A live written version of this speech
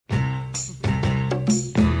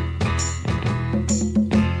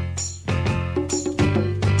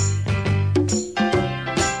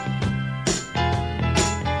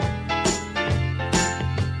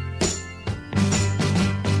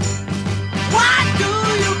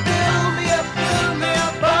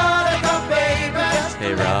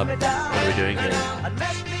doing it?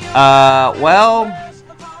 Well...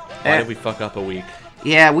 Why did we fuck up a week?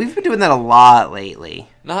 Yeah, we've been doing that a lot lately.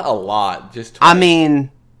 Not a lot, just twice. I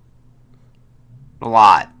mean... A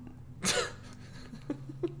lot.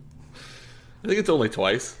 I think it's only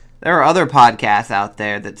twice. There are other podcasts out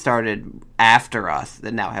there that started after us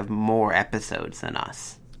that now have more episodes than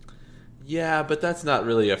us. Yeah, but that's not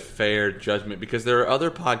really a fair judgment because there are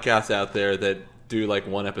other podcasts out there that do like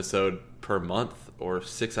one episode per month or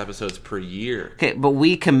 6 episodes per year. Okay, but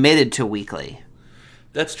we committed to weekly.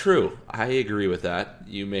 That's true. I agree with that.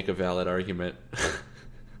 You make a valid argument.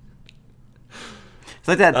 It's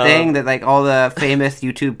like that thing that like all the famous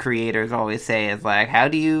YouTube creators always say is like, how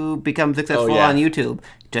do you become successful on YouTube?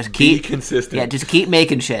 Just keep be consistent. Yeah, just keep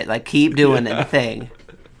making shit. Like keep doing the thing.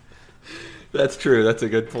 That's true. That's a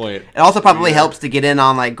good point. It also probably helps to get in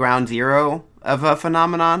on like ground zero of a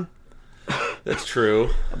phenomenon. That's true.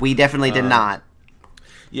 We definitely did not.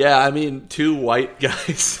 Yeah, I mean, 2 white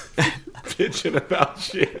guys bitching about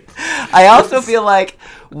shit. I also feel like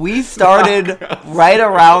we started right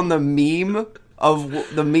around the meme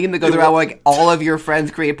that goes around like all of your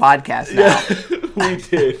friends create podcasts now. Yeah, we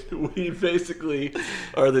did. We basically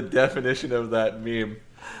are the definition of that meme.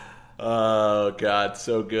 Oh, God,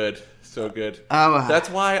 so good. So good. Oh, that's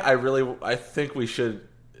why I think we should,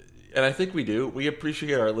 and I think we do, we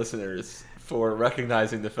appreciate our listeners for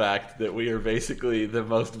recognizing the fact that we are basically the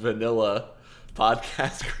most vanilla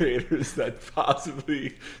podcast creators that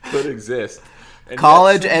possibly could exist. And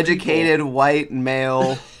college-educated white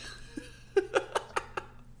male.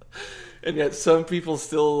 And yet some people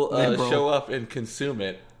still show up and consume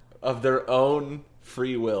it of their own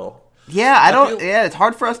free will. Yeah, it's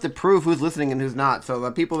hard for us to prove who's listening and who's not. So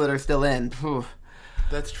the people that are still in, whew.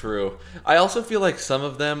 That's true. I also feel like some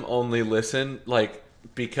of them only listen like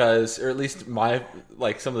because, or at least some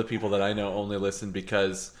of the people that I know only listen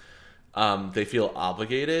because they feel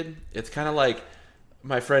obligated. It's kind of like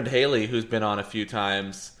my friend Haley, who's been on a few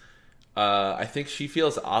times. I think she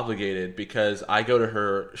feels obligated because I go to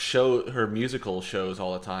her musical shows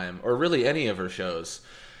all the time, or really any of her shows.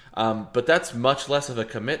 But that's much less of a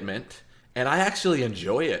commitment, and I actually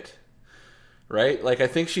enjoy it. Right? Like, I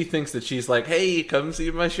think she thinks that she's like, hey, come see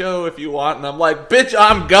my show if you want, and I'm like, bitch,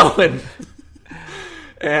 I'm going!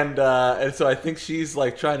 and so I think she's,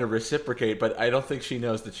 like, trying to reciprocate, but I don't think she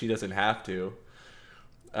knows that she doesn't have to,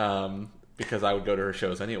 because I would go to her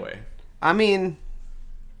shows anyway. I mean,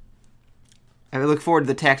 I look forward to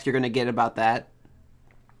the text you're going to get about that.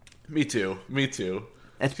 Me too.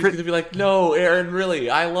 She's going to be like, no, Aaron,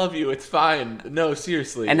 really, I love you, it's fine. No,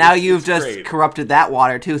 seriously. And now you've just great. Corrupted that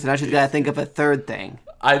water, too, so now she's got to think of a third thing.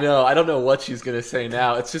 I know. I don't know what she's going to say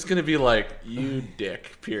now. It's just going to be like, you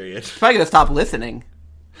dick, period. She's probably going to stop listening.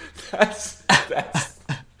 That's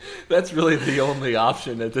really the only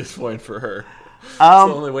option at this point for her. It's the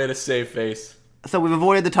only way to save face. So we've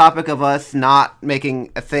avoided the topic of us not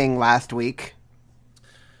making a thing last week.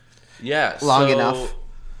 Yeah. Long enough.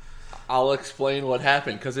 I'll explain what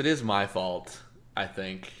happened, because it is my fault, I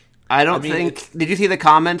think. Did you see the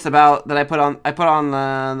comments about that I put on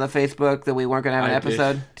the Facebook that we weren't going to have an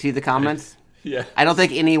episode? Did. See the comments? Yeah. I don't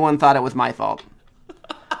think anyone thought it was my fault.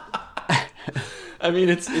 I mean,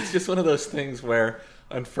 it's just one of those things where,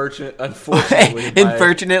 unfortunately...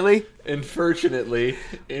 Unfortunately.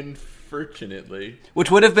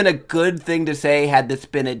 Which would have been a good thing to say had this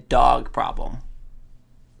been a dog problem.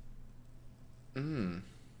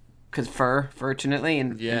 Because fortunately,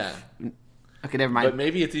 and yeah. Okay, never mind. But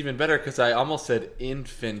maybe it's even better because I almost said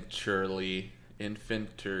infinturely.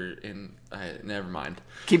 Never mind.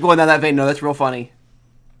 Keep going down that vein. No, that's real funny.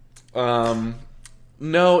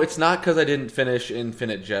 No, it's not because I didn't finish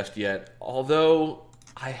Infinite Jest yet. Although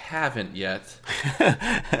I haven't yet.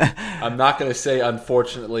 I'm not going to say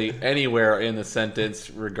unfortunately anywhere in the sentence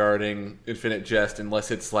regarding Infinite Jest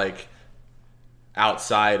unless it's like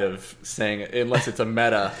outside of saying it, unless it's a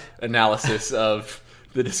meta analysis of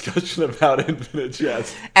the discussion about Infinite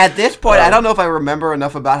Jest. At this point, I don't know if I remember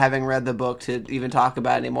enough about having read the book to even talk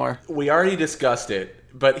about it anymore. We already discussed it,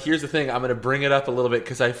 but here's the thing. I'm going to bring it up a little bit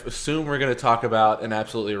because I assume we're going to talk about an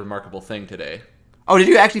absolutely remarkable thing today. Oh, did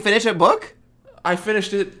you actually finish a book? I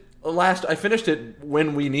finished it I finished it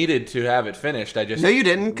when we needed to have it finished. No, you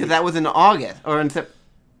didn't, because that was in August or in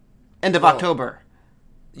end of October.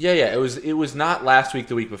 Yeah. It was not last week,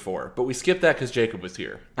 the week before, but we skipped that because Jacob was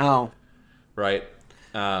here. Oh, right.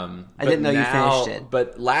 I didn't know you finished it.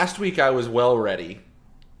 But last week I was well ready,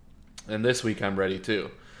 and this week I'm ready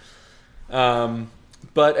too. But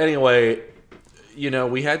anyway,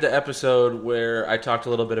 we had the episode where I talked a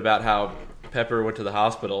little bit about how Pepper went to the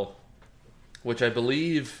hospital, which I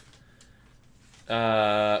believe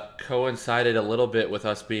coincided a little bit with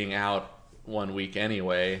us being out one week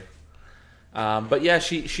anyway. But yeah,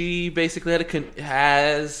 she basically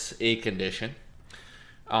has a condition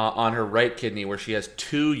on her right kidney where she has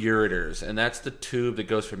 2 ureters, and that's the tube that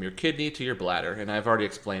goes from your kidney to your bladder. And I've already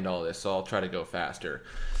explained all this, so I'll try to go faster.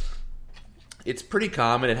 It's pretty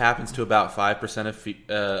common. It happens to about 5%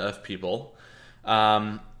 of people.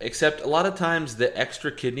 Except a lot of times the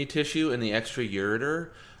extra kidney tissue and the extra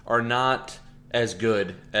ureter are not as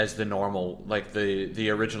good as the normal, like the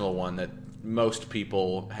original one that most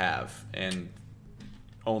people have and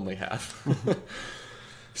only have.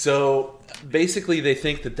 So basically they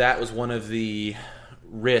think that was one of the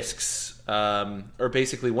risks, or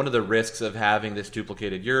basically one of the risks of having this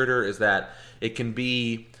duplicated ureter is that it can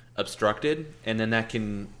be obstructed, and then that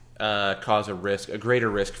can cause a greater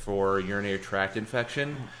risk for urinary tract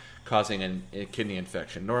infection, causing a kidney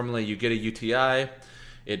infection. Normally you get a UTI,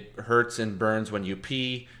 it hurts and burns when you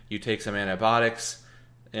pee, you take some antibiotics,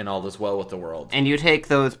 and all is well with the world. And you take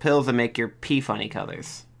those pills that make your pee funny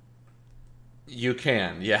colors. You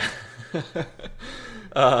can, yeah.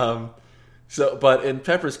 But in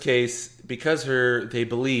Pepper's case, because her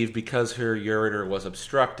ureter was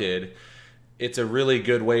obstructed, it's a really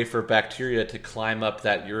good way for bacteria to climb up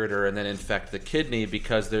that ureter and then infect the kidney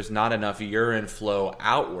because there's not enough urine flow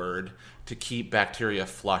outward to keep bacteria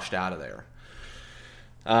flushed out of there.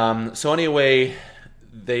 So anyway,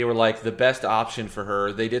 they were like the best option for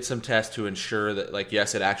her. They did some tests to ensure that, like,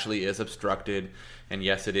 yes, it actually is obstructed, and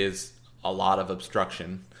yes, it is a lot of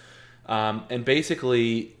obstruction. And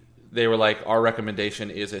basically, they were like, our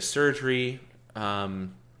recommendation is a surgery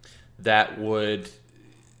that would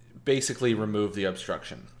basically remove the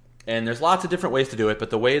obstruction. And there's lots of different ways to do it,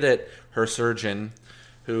 but the way that her surgeon,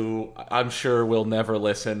 who I'm sure will never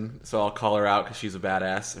listen, so I'll call her out because she's a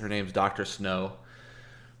badass. Her name's Dr. Snow.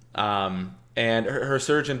 And her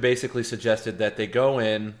surgeon basically suggested that they go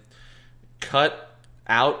in, cut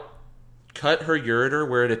her ureter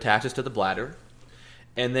where it attaches to the bladder,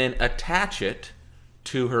 and then attach it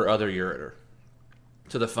to her other ureter,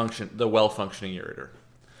 to the well-functioning ureter.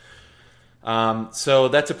 So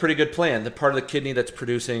that's a pretty good plan. The part of the kidney that's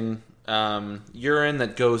producing urine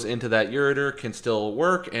that goes into that ureter can still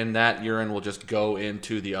work, and that urine will just go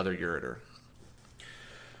into the other ureter.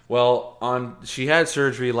 Well, she had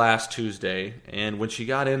surgery last Tuesday, and when she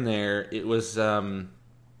got in there, it was the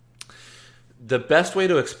best way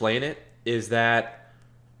to explain it is that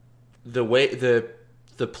the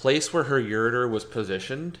place where her ureter was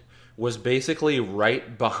positioned was basically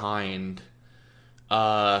right behind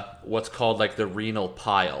what's called like the renal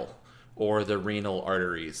pile or the renal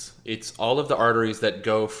arteries. It's all of the arteries that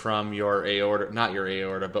go from your aorta, not your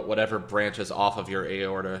aorta, but whatever branches off of your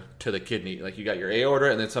aorta to the kidney. Like you got your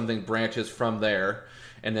aorta and then something branches from there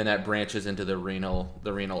and then that branches into the renal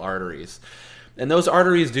arteries. And those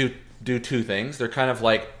arteries do 2 things. They're kind of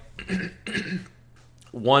like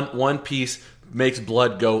one piece makes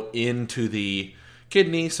blood go into the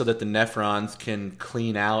kidney so that the nephrons can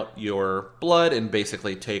clean out your blood and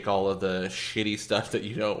basically take all of the shitty stuff that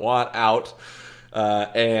you don't want out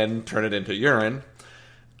and turn it into urine.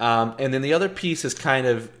 And then the other piece is kind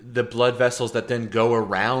of the blood vessels that then go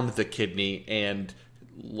around the kidney and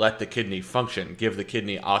let the kidney function, give the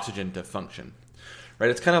kidney oxygen to function. Right?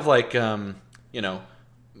 It's kind of like,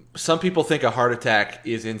 some people think a heart attack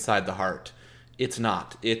is inside the heart. It's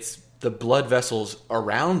not. It's the blood vessels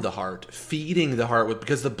around the heart, feeding the heart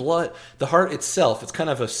because the heart itself, it's kind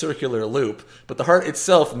of a circular loop, but the heart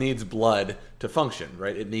itself needs blood to function,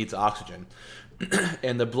 right? It needs oxygen.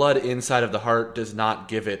 And the blood inside of the heart does not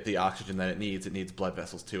give it the oxygen that it needs. It needs blood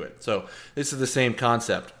vessels to it. So this is the same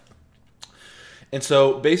concept. And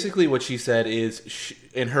so basically what she said is,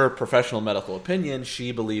 in her professional medical opinion,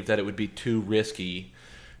 she believed that it would be too risky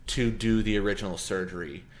to do the original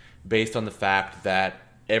surgery based on the fact that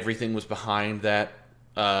everything was behind that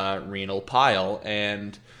renal pile,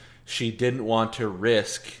 and she didn't want to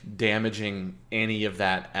risk damaging any of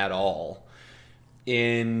that at all,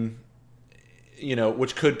 which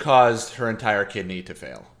could cause her entire kidney to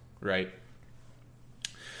fail, right?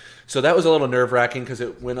 So that was a little nerve-wracking because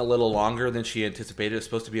it went a little longer than she anticipated. It was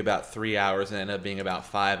supposed to be about 3 hours and ended up being about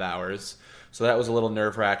 5 hours. So that was a little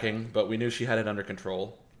nerve-wracking, but we knew she had it under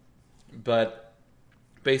control. But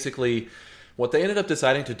basically, what they ended up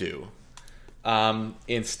deciding to do,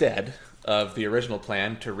 instead of the original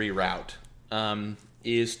plan to reroute,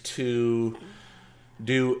 is to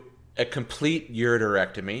do a complete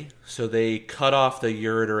ureterectomy. So they cut off the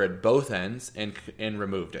ureter at both ends and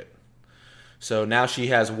removed it. So now she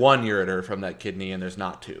has 1 ureter from that kidney and there's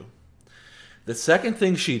not 2. The second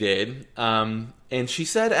thing she did, and she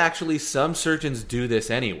said actually some surgeons do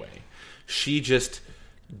this anyway. She just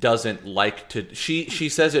doesn't like to. She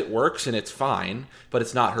says it works and it's fine, but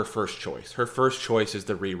it's not her first choice. Her first choice is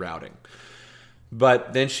the rerouting.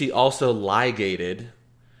 But then she also ligated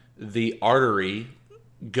the artery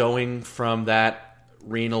going from that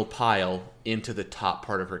renal pile into the top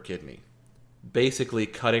part of her kidney, basically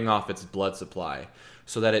cutting off its blood supply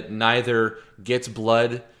so that it neither gets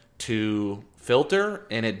blood to filter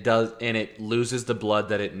and it loses the blood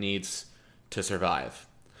that it needs to survive.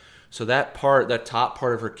 So that top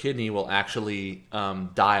part of her kidney will actually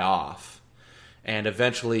die off and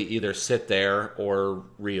eventually either sit there or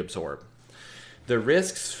reabsorb. The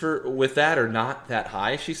risks with that are not that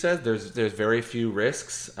high, she says. There's very few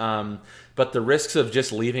risks. But the risks of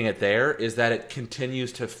just leaving it there is that it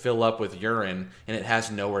continues to fill up with urine and it has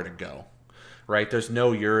nowhere to go, right? There's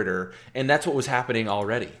no ureter. And that's what was happening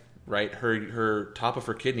already, right? Her top of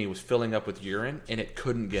her kidney was filling up with urine and it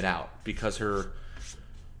couldn't get out because her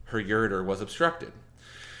ureter was obstructed.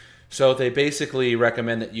 So they basically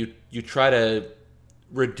recommend that you try to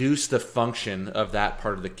reduce the function of that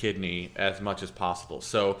part of the kidney as much as possible.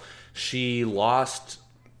 So she lost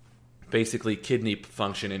basically kidney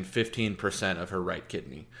function in 15% of her right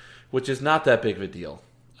kidney, which is not that big of a deal.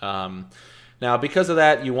 Now, because of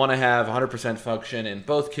that, you want to have 100% function in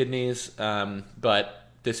both kidneys, but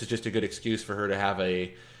this is just a good excuse for her to have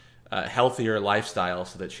a healthier lifestyle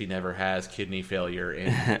so that she never has kidney failure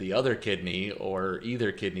in the other kidney or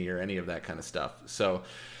either kidney or any of that kind of stuff. So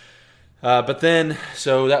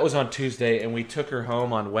so that was on Tuesday, and we took her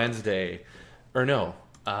home on Wednesday. Or no.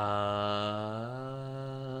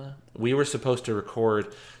 We were supposed to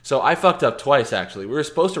record. So I fucked up twice, actually. We were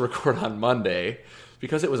supposed to record on Monday.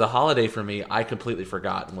 Because it was a holiday for me, I completely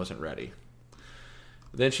forgot and wasn't ready.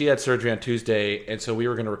 Then she had surgery on Tuesday, and so we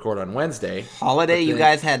were going to record on Wednesday. Holiday? You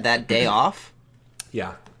guys had that day off?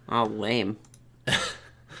 Yeah. Oh, lame.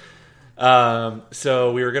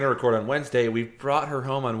 So we were going to record on Wednesday. We brought her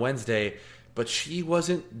home on Wednesday, but she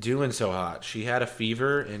wasn't doing so hot. She had a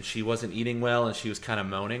fever, and she wasn't eating well, and she was kind of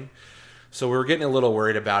moaning. So we were getting a little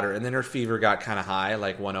worried about her, and then her fever got kind of high,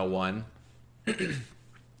 like 101.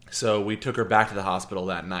 So we took her back to the hospital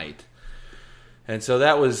that night. And so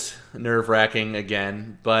that was nerve-wracking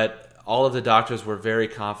again, but all of the doctors were very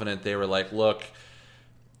confident. They were like, look,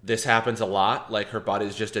 this happens a lot. Like, her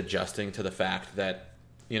body's just adjusting to the fact that,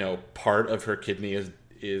 part of her kidney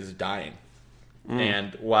is dying.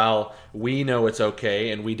 And while we know it's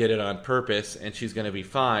okay and we did it on purpose and she's going to be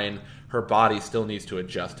fine, her body still needs to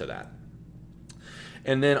adjust to that.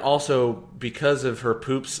 And then also, because of her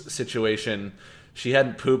poops situation, she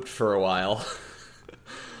hadn't pooped for a while.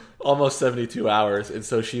 Almost 72 hours, and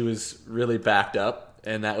so she was really backed up,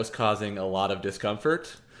 and that was causing a lot of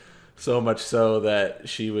discomfort. So much so that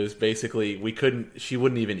she was basically, she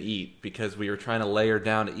wouldn't even eat because we were trying to lay her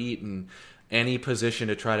down to eat, and any position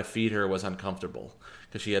to try to feed her was uncomfortable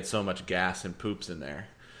because she had so much gas and poops in there.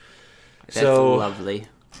 That's lovely.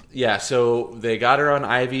 Yeah, so they got her on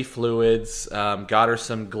IV fluids, got her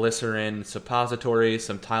some glycerin suppositories,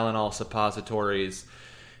 some Tylenol suppositories,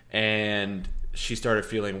 and she started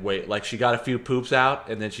feeling she got a few poops out,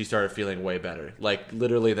 and then she started feeling way better. Like,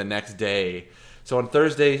 literally the next day. So on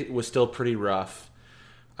Thursday, it was still pretty rough.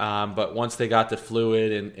 But once they got the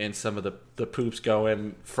fluid and some of the poops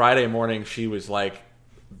going, Friday morning, she was,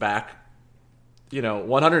 back,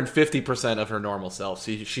 150% of her normal self.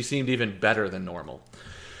 She seemed even better than normal.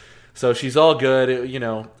 So she's all good.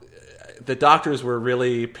 The doctors were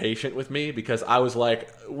really patient with me because I was like,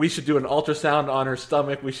 we should do an ultrasound on her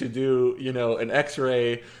stomach. We should do, an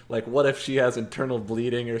x-ray. Like, what if she has internal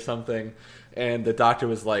bleeding or something? And the doctor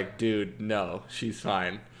was like, dude, no, she's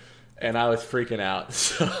fine. And I was freaking out.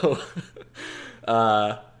 So,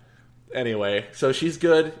 anyway, so she's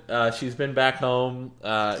good. She's been back home,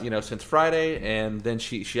 since Friday. And then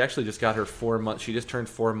she actually just got her 4 months. She just turned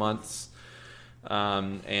 4 months.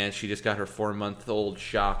 And she just got her 4-month-old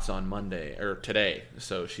shots on Monday or today,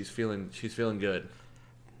 so she's feeling good.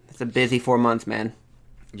 It's a busy 4 months, man.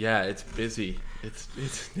 Yeah, it's busy.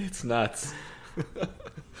 It's nuts.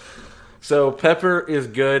 So Pepper is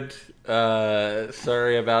good.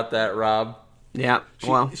 Sorry about that, Rob. Yeah.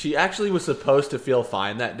 She actually was supposed to feel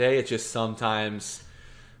fine that day. It's just sometimes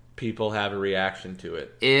people have a reaction to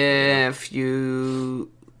it. If she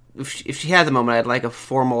has a moment, I'd like a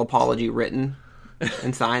formal apology written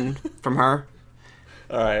and signed from her.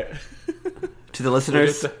 All right. To the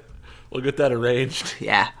listeners. We'll get that arranged.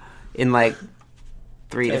 Yeah. In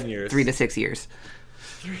 3 to 6 years.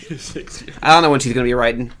 3 to 6 years. I don't know when she's going to be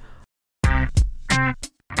writing.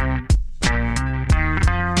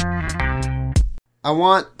 I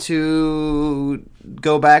want to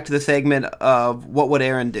go back to the segment of what would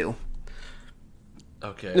Aaron do.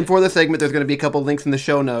 Okay. And for this segment, there's going to be a couple links in the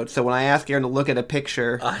show notes. So when I ask Aaron to look at a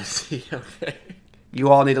picture, I see. Okay. you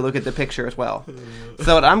all need to look at the picture as well.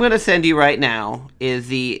 So what I'm going to send you right now is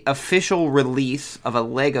the official release of a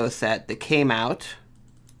Lego set that came out.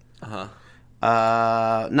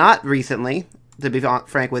 Not recently, to be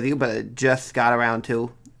frank with you, but it just got around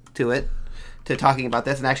to talking about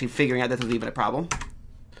this and actually figuring out this was even a problem.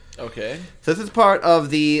 Okay. So this is part of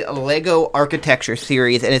the Lego Architecture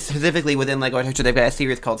series, and it's specifically within Lego Architecture. They've got a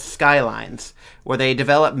series called Skylines, where they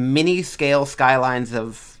develop mini-scale skylines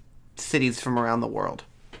of cities from around the world.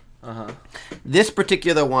 This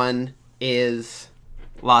particular one is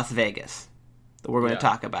Las Vegas that we're going to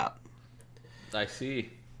talk about. I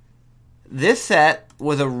see. This set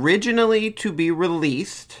was originally to be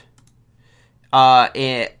released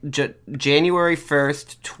in January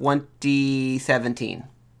 1st, 2017.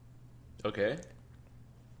 Okay.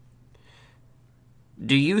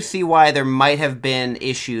 Do you see why there might have been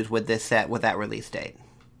issues with this set with that release date?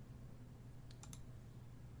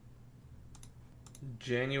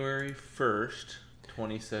 January 1st,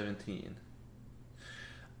 2017.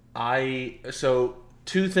 So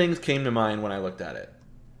two things came to mind when I looked at it.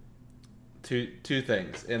 Two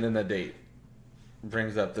things, and then the date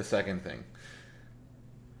brings up the second thing.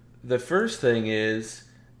 The first thing is,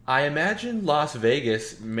 I imagine Las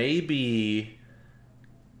Vegas may be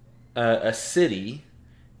a city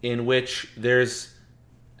in which there's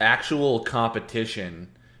actual competition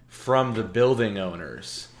from the building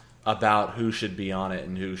owners about who should be on it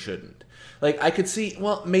and who shouldn't. Like, I could see,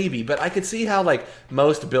 well, maybe, but I could see how, like,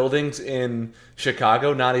 most buildings in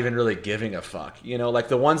Chicago not even really giving a fuck. You know, like,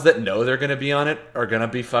 the ones that know they're going to be on it are going to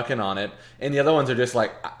be fucking on it, and the other ones are just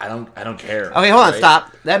like, I don't care. Okay, hold on,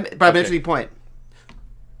 stop. That probably makes me point.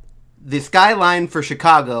 The skyline for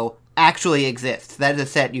Chicago actually exists. That is a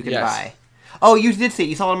set you can buy. Oh, you did see it.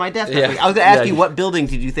 You saw it on my desk. Yeah. I was going to ask you, what buildings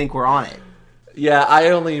did you think were on it? Yeah, I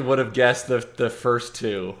only would have guessed the first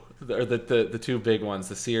two. Or the two big ones,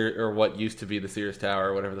 the Sears, or what used to be the Sears Tower,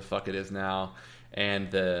 or whatever the fuck it is now, and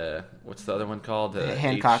what's the other one called? The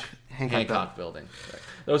Hancock building. Right.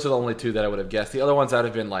 Those are the only two that I would have guessed. The other ones I'd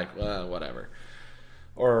have been like, whatever,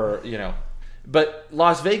 or But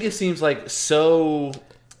Las Vegas seems like so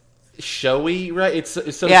showy, right? It's so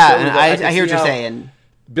showy. And I hear what you're saying.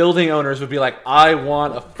 Building owners would be like, I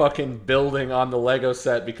want a fucking building on the Lego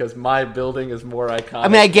set because my building is more iconic. I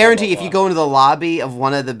mean, I guarantee if you go into the lobby of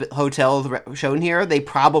one of the hotels shown here, they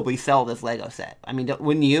probably sell this Lego set. I mean,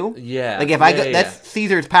 wouldn't you? Yeah. Like, if I go, that's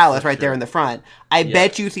Caesar's Palace right there in the front. I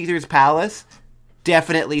bet you Caesar's Palace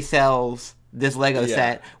definitely sells this Lego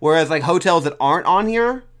set, whereas, like, hotels that aren't on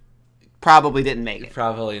here probably didn't make it.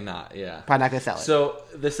 Probably not, yeah. Probably not going to sell it. So,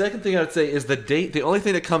 the second thing I would say is the date. The only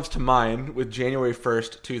thing that comes to mind with January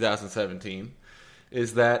 1st, 2017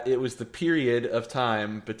 is that it was the period of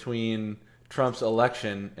time between Trump's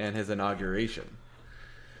election and his inauguration.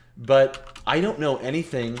 But I don't know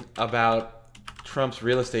anything about Trump's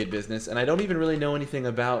real estate business, and I don't even really know anything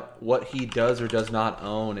about what he does or does not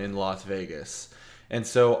own in Las Vegas. And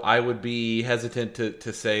so I would be hesitant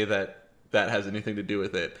to say that has anything to do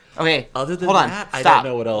with it. Okay, other than hold on, that, stop. I don't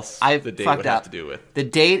know what else the date would have to do with. The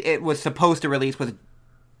date it was supposed to release was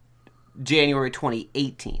January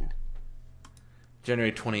 2018.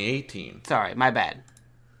 January 2018. Sorry, my bad.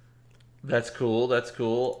 That's cool. That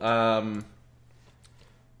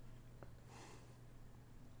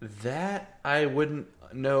I wouldn't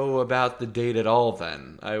know about the date at all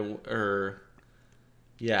then. That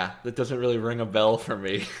doesn't really ring a bell for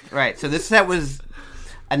me. Right, so this set was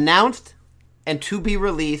announced and to be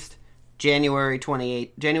released January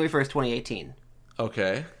 1st, 2018.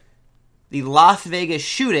 Okay. The Las Vegas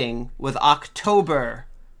shooting was October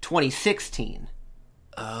 2016.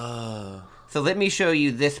 Oh. So let me show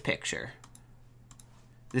you this picture.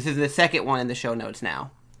 This is the second one in the show notes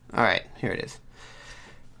now. All right, here it is.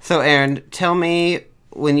 So, Aaron, tell me,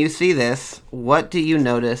 when you see this, what do you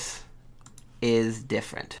notice is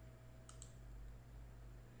different?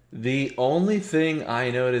 The only thing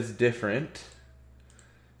I notice different,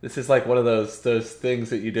 this is like one of those things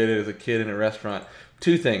that you did as a kid in a restaurant.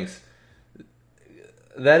 Two things.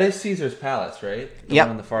 That is Caesar's Palace, right? The one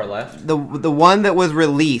on the far left? The one that was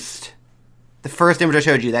released, the first image I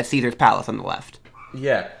showed you, that's Caesar's Palace on the left.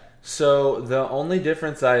 Yeah. So the only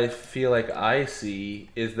difference I feel like I see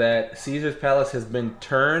is that Caesar's Palace has been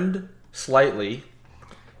turned slightly,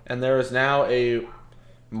 and there is now a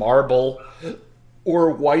marble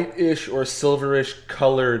or whitish or silverish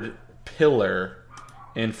colored pillar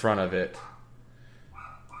in front of it.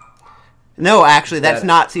 No, actually, that's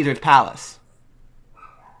not Caesar's Palace.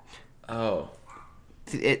 Oh.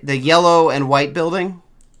 The yellow and white building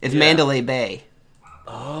is Mandalay Bay.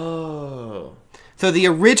 Oh. So the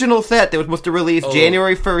original set that was supposed to release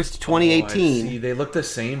January 1st, 2018. I see. They look the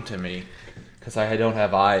same to me because I don't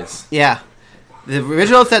have eyes. Yeah. The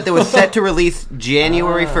original set that was set to release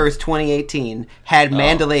January 1st, 2018 had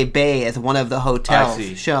Mandalay Bay as one of the hotels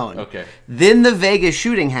shown. Okay. Then the Vegas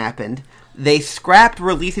shooting happened. They scrapped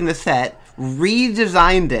releasing the set,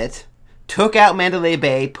 redesigned it, took out Mandalay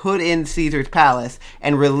Bay, put in Caesar's Palace,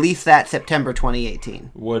 and released that September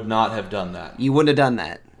 2018. Would not have done that. You wouldn't have done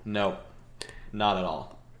that. No. Not at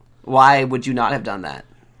all. Why would you not have done that?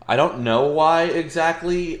 I don't know why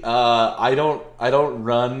exactly. I don't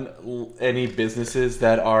run any businesses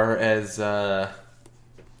that are as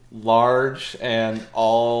large and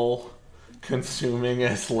all consuming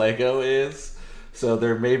as Lego is. So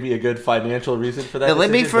there may be a good financial reason for that. Now,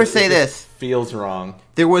 let me first say this. Feels wrong.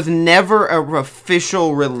 There was never a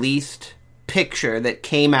official released picture that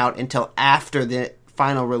came out until after the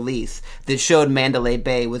final release that showed Mandalay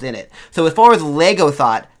Bay was in it. So as far as Lego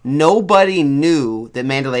thought, nobody knew that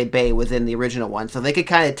Mandalay Bay was in the original one. So they could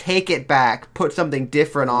kind of take it back, put something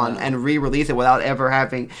different on, and re-release it without ever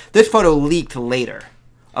having... This photo leaked later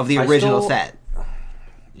of the original set.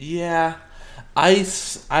 Yeah. I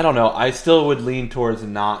don't know. I still would lean towards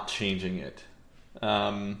not changing it.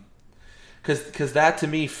 Because that to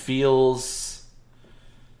me feels...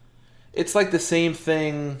 It's like the same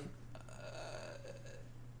thing...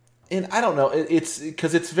 And I don't know, it's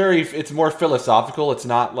because it's more philosophical. It's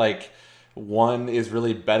not like one is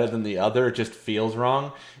really better than the other. It just feels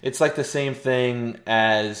wrong. It's like the same thing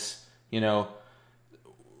as,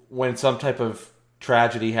 when some type of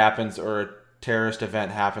tragedy happens or a terrorist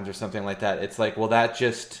event happens or something like that. It's like, well, that's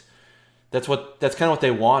kind of what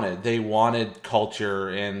they wanted. They wanted culture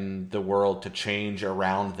and the world to change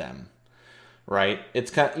around them. Right?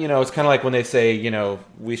 It's kind of like when they say,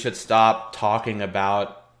 we should stop talking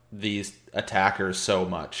about these attackers so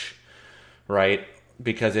much, right?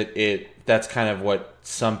 Because that's kind of what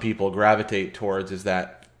some people gravitate towards, is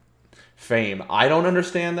that fame. I don't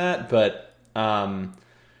understand that, but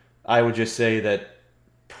I would just say that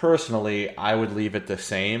personally I would leave it the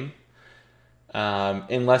same,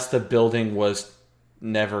 unless the building was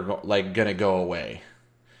never gonna go away.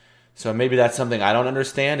 So maybe that's something I don't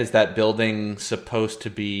understand. Is that building supposed to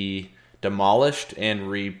be demolished and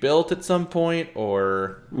rebuilt at some point,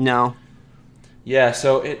 or no? Yeah,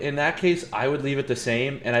 so in that case, I would leave it the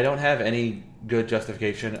same, and I don't have any good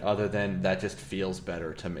justification other than that just feels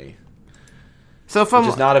better to me. So which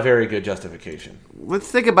is not a very good justification.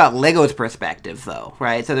 Let's think about Lego's perspective, though,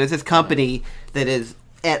 right? So there's this company that is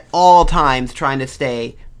at all times trying to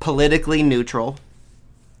stay politically neutral,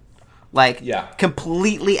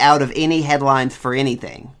 completely out of any headlines for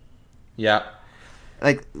anything. Yeah.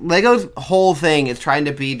 Like, Lego's whole thing is trying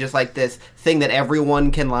to be just like this thing that everyone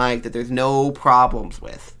can like, that there's no problems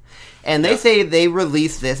with. And they say they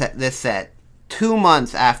released this set 2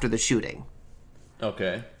 months after the shooting.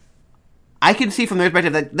 Okay. I can see from their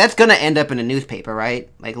perspective that that's going to end up in a newspaper, right?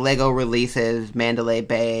 Like, Lego releases Mandalay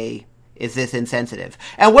Bay. Is this insensitive?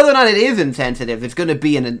 And whether or not it is insensitive, it's going to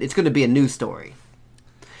be a news story.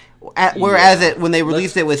 Whereas when they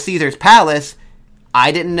released it with Caesar's Palace,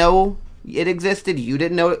 I didn't know it existed. You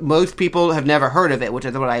didn't know it. Most people have never heard of it, which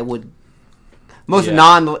is what I would... Most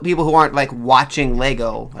people who aren't, watching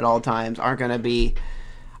Lego at all times aren't going to be...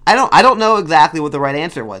 I don't know exactly what the right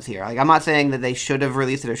answer was here. I'm not saying that they should have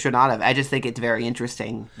released it or should not have. I just think it's very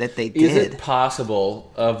interesting that they did. Is it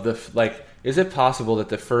possible is it possible that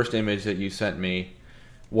the first image that you sent me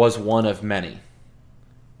was one of many?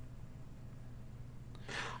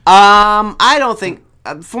 I don't think...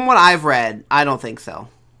 From what I've read, I don't think so.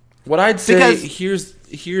 What I'd say, here's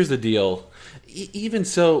the deal. Even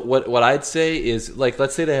so, what I'd say is,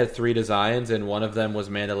 let's say they had 3 designs, and one of them was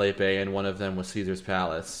Mandalay Bay, and one of them was Caesar's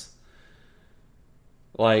Palace.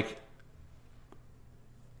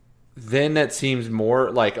 Then that seems more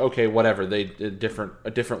okay, whatever. They did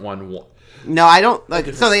a different one. No, I don't.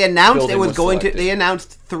 So they announced it was going to. They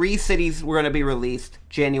announced 3 cities were going to be released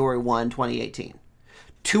January 1, 2018.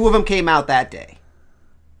 2 of them came out that day.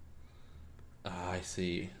 I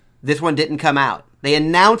see. This one didn't come out. They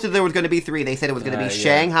announced that there was going to be 3. They said it was going to be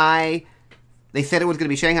Shanghai. They said it was going to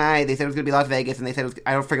be Shanghai. They said it was going to be Las Vegas, and they said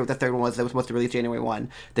I don't forget what the third one was that was supposed to release January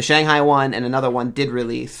 1. The Shanghai one and another one did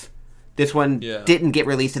release. This one didn't get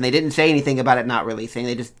released, and they didn't say anything about it not releasing.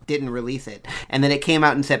 They just didn't release it. And then it came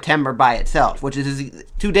out in September by itself, which is,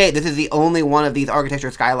 to date, this is the only one of these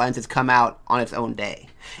architecture skylines that's come out on its own day.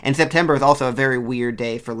 And September is also a very weird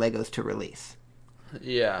day for Legos to release.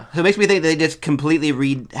 Yeah. So it makes me think they just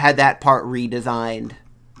completely had that part redesigned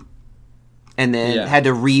and then had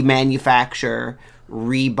to remanufacture,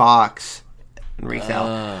 rebox, and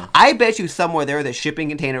resell. I bet you somewhere there is a shipping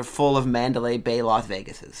container full of Mandalay Bay Las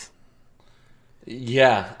Vegases.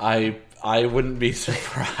 Yeah, I wouldn't be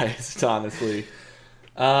surprised, honestly.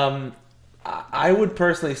 I would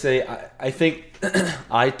personally say I think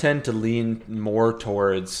I tend to lean more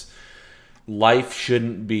towards life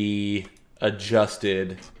shouldn't be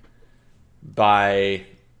adjusted by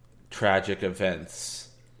tragic events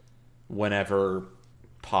whenever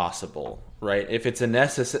possible, right? If it's a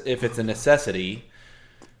necessity,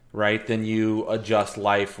 right, then you adjust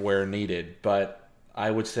life where needed. But I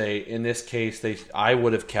would say in this case, I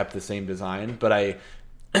would have kept the same design, but I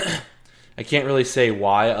can't really say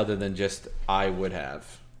why other than just I would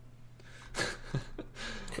have.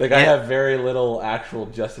 I have very little actual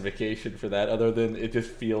justification for that other than it just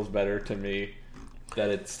feels better to me that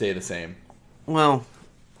it stay the same. Well,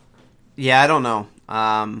 yeah, I don't know.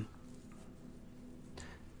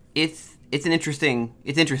 It's interesting.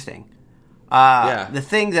 The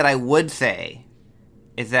thing that I would say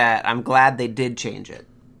is that I'm glad they did change it.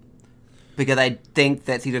 Because I think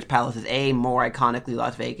that Caesar's Palace is A, more iconically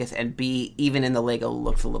Las Vegas, and B, even in the Lego,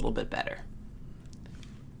 looks a little bit better.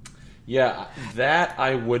 Yeah, that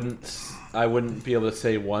I wouldn't be able to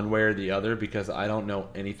say one way or the other because I don't know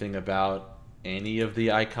anything about any of the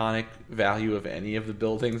iconic value of any of the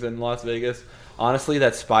buildings in Las Vegas. Honestly,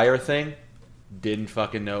 that Spire thing, didn't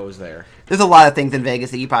fucking know it was there. There's a lot of things in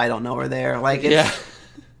Vegas that you probably don't know are there. Yeah.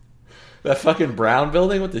 That fucking brown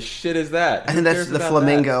building, what the shit is that? I think that's the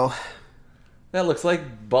Flamingo. That looks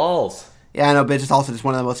like balls. Yeah, I know, but it's also just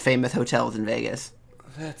one of the most famous hotels in Vegas.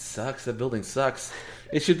 That sucks. That building sucks.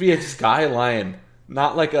 It should be a skyline,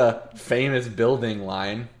 not like a famous building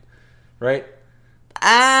line, right?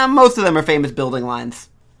 Most of them are famous building lines.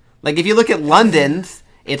 Like, if you look at London's,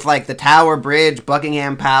 it's like the Tower Bridge,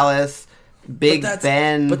 Buckingham Palace, Big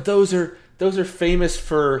Ben. But those are famous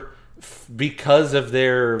because of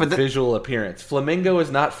their visual appearance. Flamingo is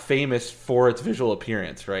not famous for its visual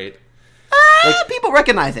appearance, right? People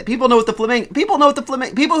recognize it. People know what the Flamingo.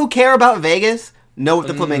 People who care about Vegas know what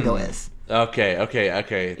the Flamingo is. Okay.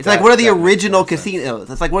 It's like one of the original casinos.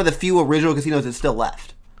 It's like one of the few original casinos that's still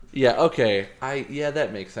left. Yeah. Okay.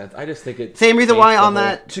 That makes sense. I just think it. Same reason why on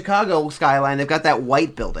that Chicago skyline they've got that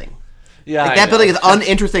white building. Yeah, that building is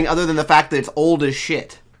uninteresting other than the fact that it's old as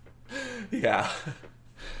shit. Yeah.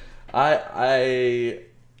 The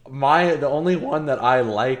only one that I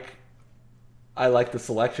like the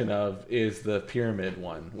selection of is the Pyramid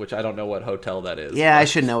one, which I don't know what hotel that is. Yeah, I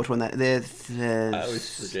should know which one that is. I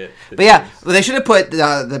always forget. But yeah, they should have put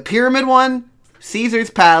the Pyramid one,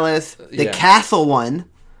 Caesar's Palace, the Castle one.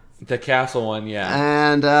 The Castle one,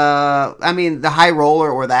 yeah. And, the High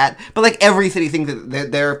Roller or that. But, like, every city thinks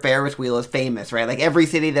that their Ferris wheel is famous, right? Like, every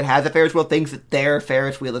city that has a Ferris wheel thinks that their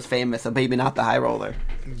Ferris wheel is famous, so maybe not the High Roller.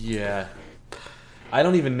 Yeah. I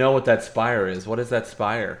don't even know what that Spire is. What is that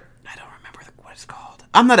Spire? I don't remember what it's called.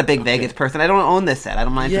 I'm not a big Vegas person. I don't own this set.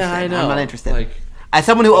 I'm not interested. Yeah, I know. I'm not interested. As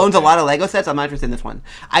someone who owns a lot of Lego sets, I'm not interested in this one.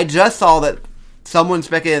 I just saw that someone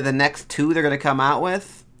speculated the next two they're going to come out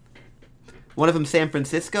with. One of them San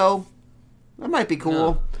Francisco. That might be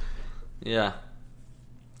cool. Oh. Yeah.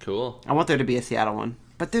 Cool. I want there to be a Seattle one.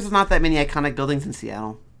 But there's not that many iconic buildings in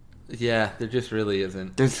Seattle. Yeah, there just really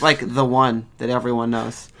isn't. There's, like, the one that everyone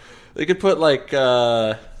knows. They could put, like,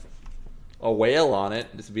 a whale on it.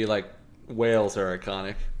 Just be like, whales are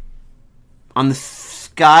iconic. On the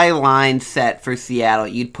skyline set for Seattle,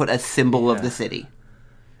 you'd put a symbol of the city.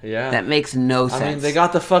 Yeah. That makes no sense. I mean, they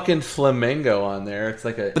got the fucking flamingo on there. It's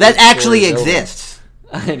like a... But that actually exists.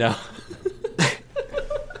 I know.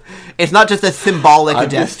 It's not just a symbolic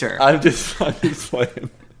gesture. I'm just playing.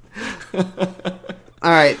 All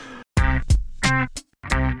right.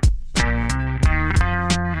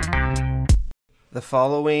 The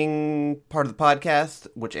following part of the podcast,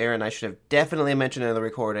 which Aaron and I should have definitely mentioned in the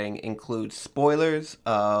recording, includes spoilers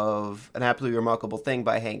of An Absolutely Remarkable Thing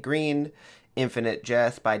by Hank Green, Infinite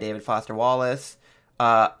Jest by David Foster Wallace,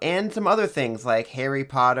 and some other things like Harry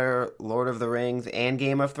Potter, Lord of the Rings, and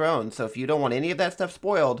Game of Thrones. So if you don't want any of that stuff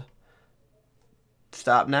spoiled,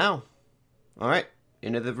 stop now. All right,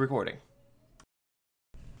 into the recording.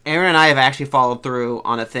 Aaron and I have actually followed through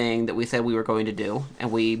on a thing that we said we were going to do,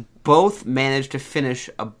 and we both managed to finish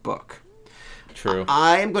a book. True.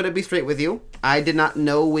 I am going to be straight with you. I did not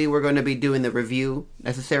know we were going to be doing the review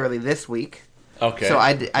necessarily this week. Okay. So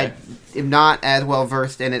I am not as well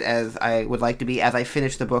versed in it as I would like to be as I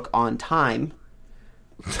finished the book on time,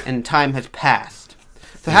 and time has passed.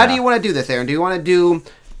 So how do you want to do this, Aaron? Do you want to do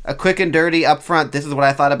a quick and dirty up front, this is what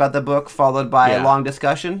I thought about the book, followed by a long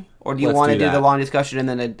discussion? or do you Let's want to do do the that. long discussion and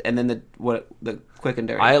then the quick and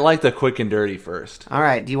dirty? I like the quick and dirty first. All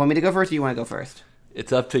right. Do you want me to go first, or do you want to go first?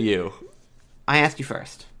 It's up to you. I asked you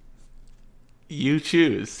first. You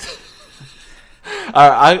choose. All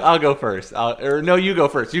right, I'll go first. No, you go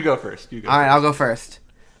first. You go first. All right, I'll go first.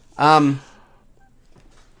 I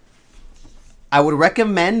would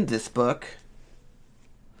recommend this book,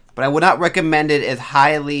 but I would not recommend it as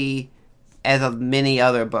highly as of many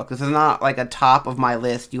other books. This is not like a top of my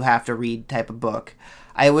list, you have to read type of book.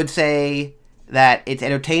 I would say that it's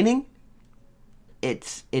entertaining,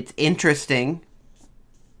 it's interesting,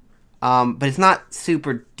 but it's not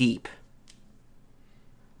super deep.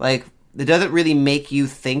 Like, it doesn't really make you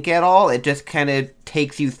think at all. It just kind of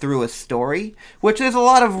takes you through a story, which there's a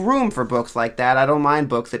lot of room for books like that. I don't mind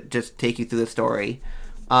books that just take you through the story,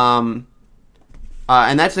 and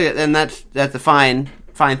that's a fine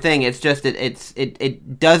thing. It's just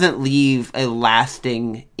it doesn't leave a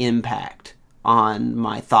lasting impact on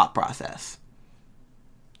my thought process.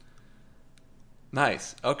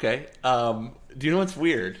 Nice. Okay. Do you know what's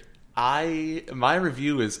weird? My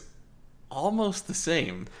review is almost the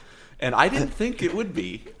same, and I didn't think it would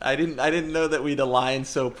be. I didn't know that we'd align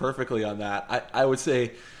so perfectly on that. I would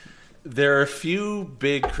say there are a few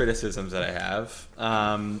big criticisms that I have.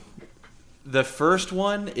 The first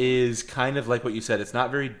one is kind of like what you said. It's not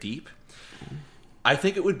very deep. I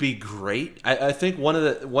think it would be great. I think one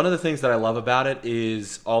of the things that I love about it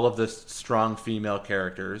is all of the strong female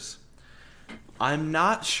characters. I'm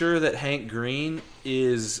not sure that Hank Green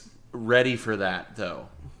is ready for that, though.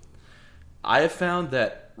 I have found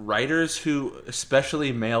that writers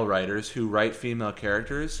especially male writers who write female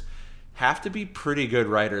characters, have to be pretty good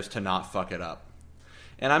writers to not fuck it up.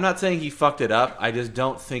 And I'm not saying he fucked it up. I just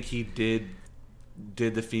don't think he did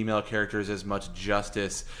the female characters as much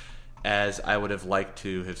justice as I would have liked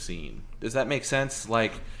to have seen. Does that make sense?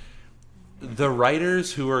 Like, the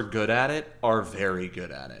writers who are good at it are very good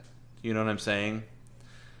at it. You know what I'm saying?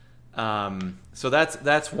 So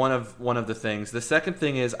that's one of the things. The second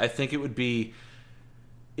thing is, I think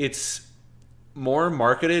it's more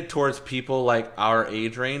marketed towards people like our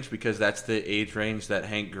age range, because that's the age range that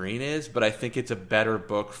Hank Green is, but I think it's a better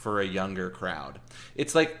book for a younger crowd.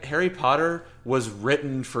 It's like Harry Potter was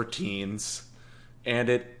written for teens,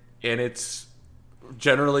 and it's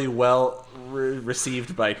generally well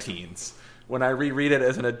received by teens. When I reread it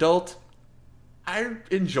as an adult, I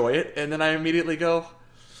enjoy it, and then I immediately go,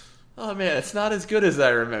 oh man, it's not as good as I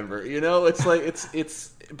remember. You know, it's like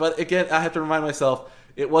it's. But again, I have to remind myself,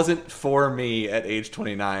 it wasn't for me at age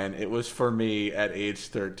 29. It was for me at age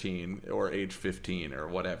 13 or age 15 or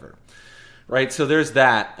whatever. Right. So there's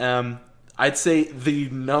that. I'd say the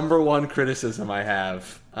number one criticism I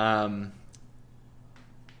have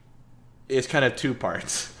is kind of two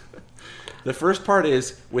parts. The first part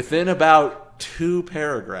is, within about 2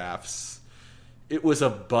 paragraphs, it was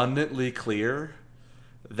abundantly clear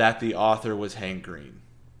that the author was Hank Green.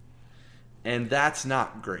 And that's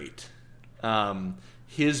not great.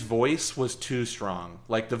 His voice was too strong.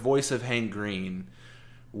 Like, the voice of Hank Green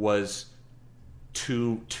was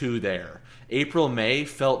too there. April May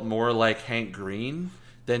felt more like Hank Green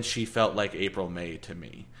than she felt like April May to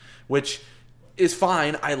me. Which is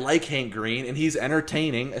fine. I like Hank Green, and he's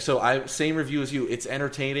entertaining. So same review as you. It's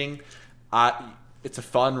entertaining. It's a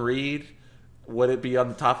fun read. Would it be on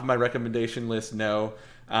the top of my recommendation list? No.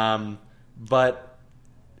 But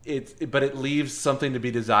it leaves something to be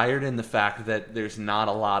desired in the fact that there's not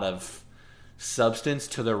a lot of substance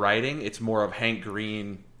to the writing. It's more of Hank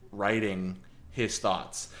Green writing his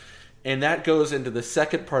thoughts. And that goes into the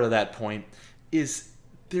second part of that point, is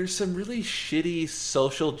there's some really shitty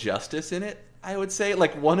social justice in it, I would say.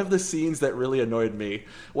 Like, one of the scenes that really annoyed me,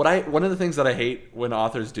 one of the things that I hate when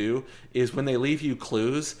authors do is when they leave you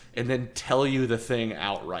clues and then tell you the thing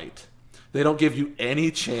outright. They don't give you any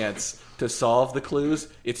chance to solve the clues.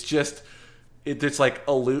 It's just it's like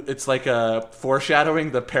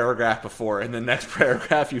foreshadowing the paragraph before, and the next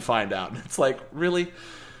paragraph you find out. It's like, really?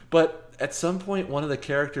 But at some point, one of the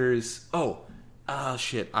characters, it's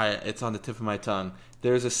on the tip of my tongue.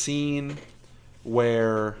 There's a scene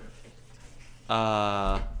where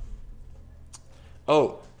April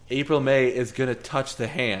May is going to touch the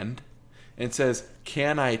hand and says,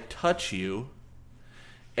 "Can I touch you?"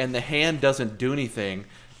 And the hand doesn't do anything,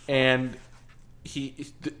 and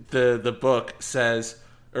the book says,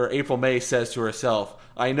 or April May says to herself,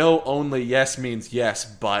 "I know only yes means yes,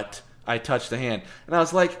 but I touched the hand." And I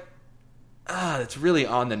was like, it's really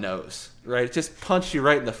on the nose, right? It just punched you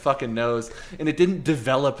right in the fucking nose, and it didn't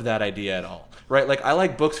develop that idea at all, right? Like, I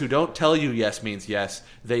like books who don't tell you yes means yes,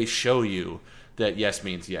 they show you that yes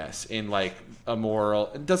means yes in like a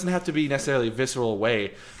moral. It doesn't have to be necessarily a visceral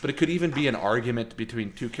way, but it could even be an argument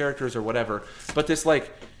between two characters or whatever. But this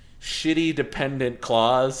like shitty dependent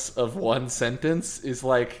clause of one sentence is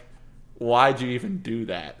like, why'd you even do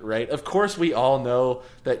that, right? Of course we all know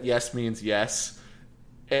that yes means yes,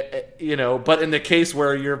 you know, but in the case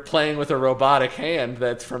where you're playing with a robotic hand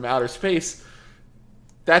that's from outer space,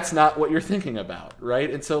 that's not what you're thinking about, right?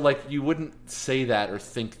 And so like you wouldn't say that or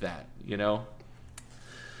think that, you know?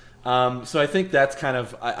 So I think that's kind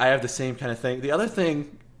of, I have the same kind of thing. The other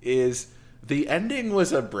thing is the ending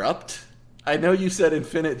was abrupt. I know you said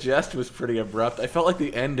Infinite Jest was pretty abrupt. I felt like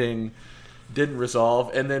the ending didn't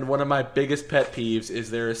resolve. And then one of my biggest pet peeves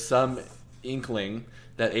is there is some inkling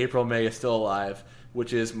that April May is still alive,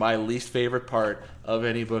 which is my least favorite part of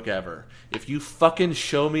any book ever. If you fucking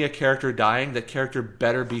show me a character dying, that character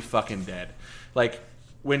better be fucking dead. Like,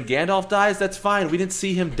 when Gandalf dies, that's fine. We didn't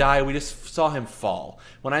see him die. We just saw him fall.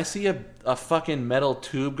 When I see a fucking metal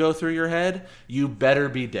tube go through your head, you better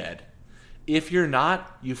be dead. If you're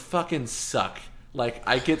not, you fucking suck. Like,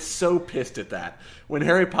 I get so pissed at that. When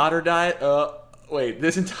Harry Potter died, wait,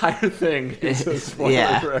 this entire thing is a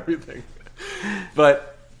spoiler for everything.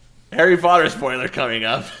 But Harry Potter spoiler coming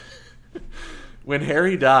up. When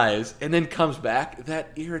Harry dies and then comes back, that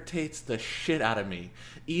irritates the shit out of me.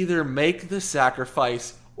 Either make the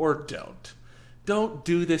sacrifice or don't. Don't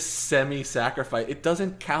do this semi-sacrifice. It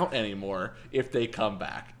doesn't count anymore if they come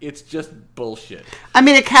back. It's just bullshit. I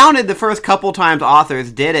mean, it counted the first couple times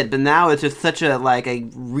authors did it, but now it's just such a like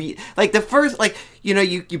the first, like, you know,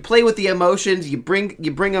 you play with the emotions, you bring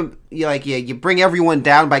them, you bring everyone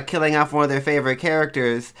down by killing off one of their favorite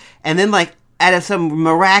characters, and then like out of some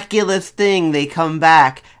miraculous thing they come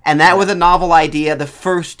back, and that was a novel idea the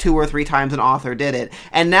first 2 or 3 times an author did it,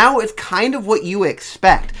 and now it's kind of what you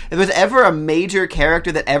expect. If there's ever a major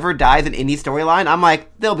character that ever dies in any storyline, I'm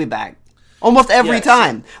like, they'll be back almost every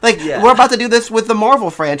time. Like, we're about to do this with the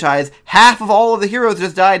Marvel franchise. Half of all of the heroes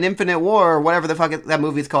just died in Infinite War, or whatever the fuck that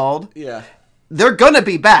movie's called. Yeah, they're gonna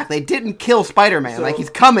be back. They didn't kill Spider-Man. So, like,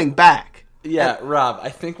 he's coming back. Yeah, Rob, I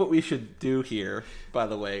think what we should do here, by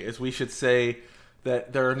the way, is we should say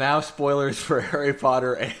that there are now spoilers for Harry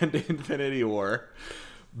Potter and Infinity War.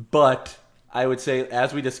 But I would say,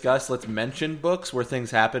 as we discussed, let's mention books where things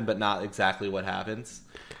happen but not exactly what happens.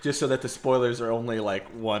 Just so that the spoilers are only like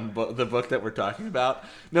one book, the book that we're talking about.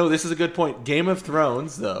 No, this is a good point. Game of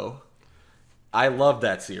Thrones, though, I love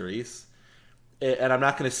that series. And I'm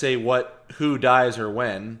not going to say who dies or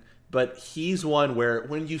when, but he's one where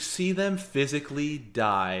when you see them physically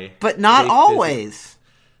die, but not always.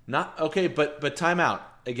 But time out.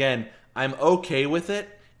 Again, I'm okay with it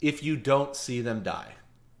if you don't see them die.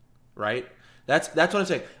 Right? That's what I'm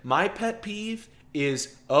saying. My pet peeve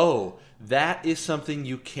is, that is something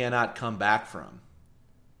you cannot come back from.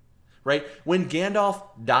 Right? When Gandalf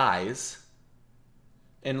dies,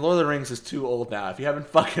 and Lord of the Rings is too old now. If you haven't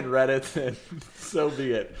fucking read it, then so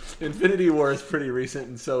be it. Infinity War is pretty recent,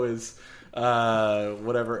 and so is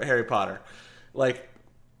Harry Potter. Like,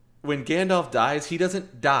 when Gandalf dies, he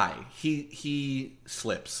doesn't die. He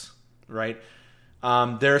slips, right?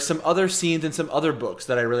 There are some other scenes in some other books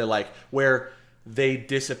that I really like where they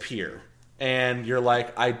disappear. And you're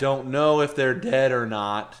like, I don't know if they're dead or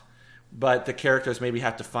not, but the characters maybe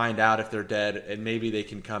have to find out if they're dead, and maybe they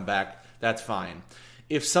can come back. That's fine.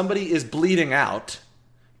 If somebody is bleeding out,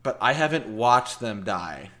 but I haven't watched them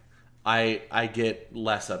die, I get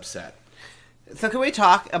less upset. So can we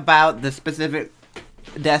talk about the specific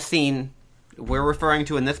death scene we're referring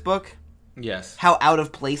to in this book? Yes. How out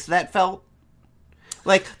of place that felt?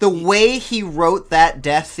 Like, the way he wrote that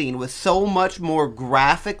death scene was so much more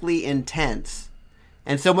graphically intense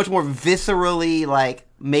and so much more viscerally, like,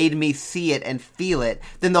 made me see it and feel it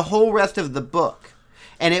than the whole rest of the book.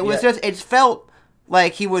 And it was it felt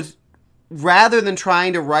like he was, rather than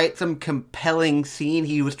trying to write some compelling scene,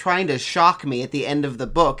 he was trying to shock me at the end of the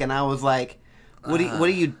book. And I was like, what are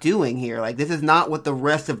you doing here? Like, this is not what the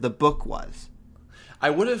rest of the book was. I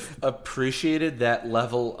would have appreciated that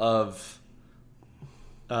level of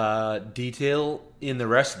detail in the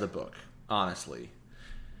rest of the book, honestly.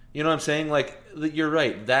 You know what I'm saying? Like, you're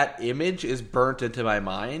right. That image is burnt into my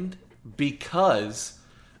mind because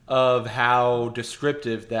of how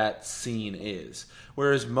descriptive that scene is.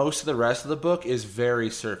 Whereas most of the rest of the book is very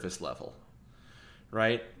surface level.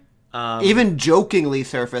 Right? Even jokingly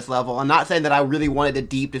surface level. I'm not saying that I really wanted a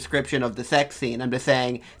deep description of the sex scene. I'm just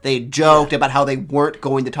saying they joked about how they weren't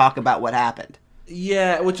going to talk about what happened.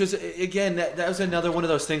 Yeah, which is, again, that was another one of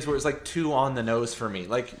those things where it's like too on the nose for me.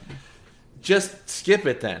 Like, just skip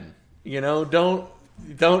it then. You know, don't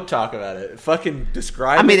Don't talk about it. Fucking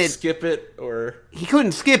describe skip it, or... He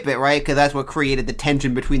couldn't skip it, right? Because that's what created the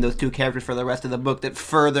tension between those two characters for the rest of the book that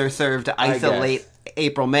further served to isolate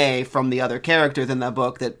April May from the other characters in the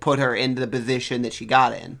book that put her into the position that she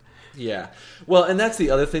got in. Yeah. Well, and that's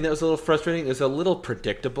the other thing that was a little frustrating. It's a little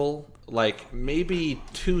predictable. Like, maybe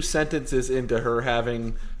 2 sentences into her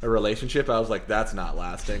having a relationship, I was like, that's not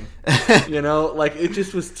lasting. You know? Like, it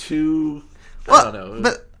just was too... I don't know.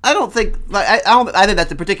 But I don't think... I think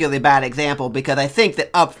that's a particularly bad example, because I think that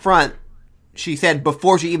up front, she said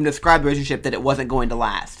before she even described the relationship that it wasn't going to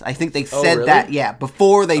last. I think they said that,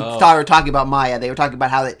 before they started talking about Maya, they were talking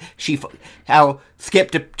about how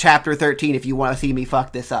skip to chapter 13 if you want to see me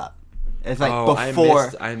fuck this up. It's like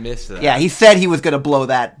before... I missed that. Yeah, he said he was going to blow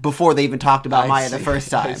that before they even talked about Maya the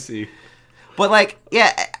first time. I see. But, like,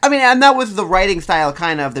 yeah, I mean, and that was the writing style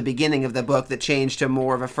kind of the beginning of the book that changed to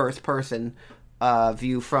more of a first-person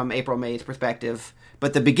view from April May's perspective.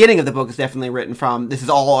 But the beginning of the book is definitely written from, this has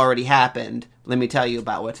all already happened. Let me tell you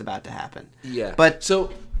about what's about to happen. Yeah. But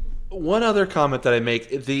so, one other comment that I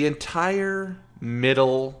make, the entire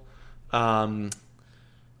middle...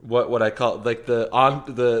 what I call like the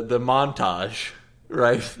montage,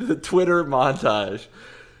 right? The Twitter montage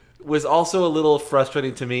was also a little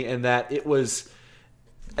frustrating to me in that it was,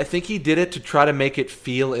 I think he did it to try to make it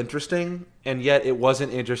feel interesting, and yet it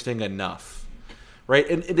wasn't interesting enough, right?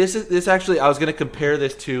 And this actually, I was going to compare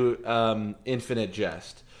this to Infinite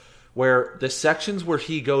Jest, where the sections where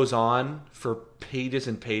he goes on for pages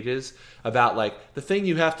and pages about like the thing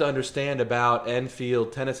you have to understand about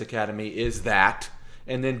Enfield Tennis Academy is that.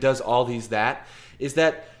 And then does all these is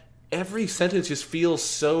that every sentence just feels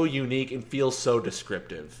so unique and feels so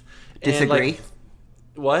descriptive. Disagree.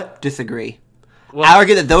 And what? Disagree. Well, I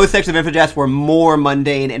argue that those sections of Infinite Jest were more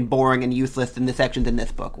mundane and boring and useless than the sections in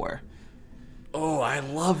this book were. Oh, I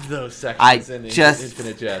loved those sections in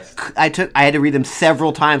Infinite Jest. I had to read them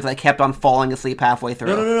several times and I kept on falling asleep halfway through.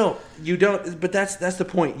 No. You don't, but that's the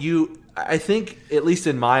point. I think, at least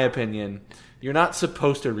in my opinion... You're not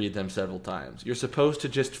supposed to read them several times. You're supposed to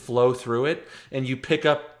just flow through it, and you pick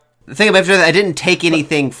up... The thing about it is I didn't take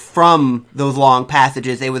anything from those long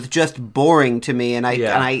passages. It was just boring to me, and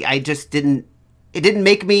I just didn't... It didn't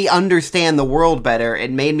make me understand the world better.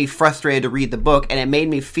 It made me frustrated to read the book, and it made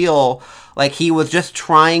me feel like he was just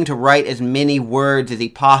trying to write as many words as he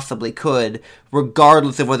possibly could,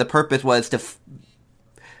 regardless of what the purpose was to...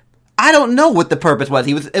 I don't know what the purpose was.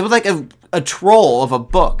 It was like a troll of a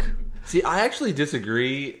book. See, I actually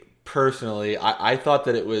disagree personally. I thought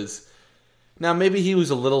that it was... Now, maybe he was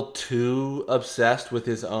a little too obsessed with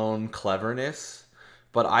his own cleverness,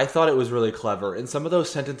 but I thought it was really clever. And some of those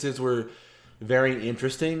sentences were very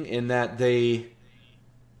interesting in that they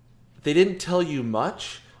didn't tell you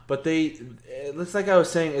much, but it's like I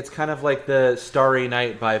was saying, it's kind of like the Starry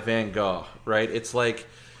Night by Van Gogh, right? It's like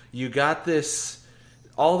you got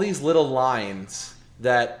all these little lines...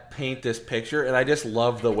 that paint this picture, and I just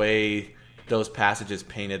love the way those passages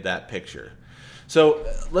painted that picture. So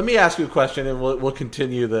let me ask you a question, and we'll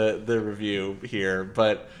continue the review here.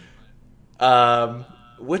 But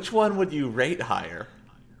which one would you rate higher?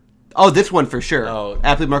 Oh, this one for sure. Oh.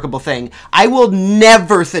 Absolutely remarkable thing. I will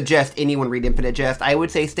never suggest anyone read Infinite Jest. I would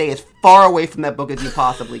say stay as far away from that book as you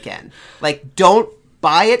possibly can. Like, don't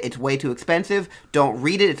buy it. It's way too expensive. Don't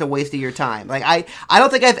read it. It's a waste of your time. Like, I don't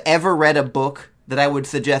think I've ever read a book that I would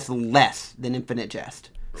suggest less than Infinite Jest.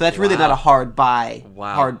 So that's really not a hard buy,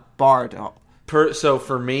 hard bar to... So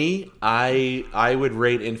for me, I would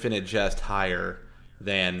rate Infinite Jest higher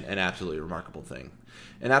than An Absolutely Remarkable Thing.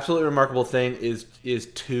 An Absolutely Remarkable Thing is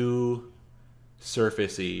too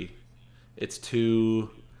surfacey. It's too...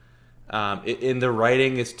 in the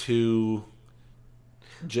writing is too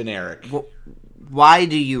generic. Well, why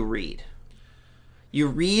do you read? You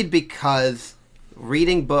read because...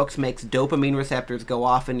 reading books makes dopamine receptors go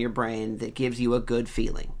off in your brain that gives you a good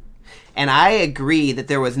feeling. And I agree that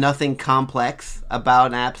there was nothing complex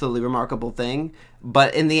about An Absolutely Remarkable Thing,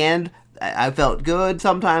 but in the end, I felt good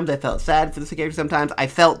sometimes, I felt sad for the character sometimes, I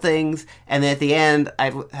felt things, and then at the end,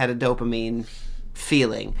 I had a dopamine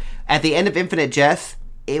feeling. At the end of Infinite Jest,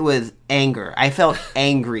 it was anger. I felt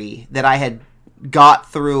angry that I had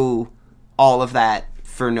got through all of that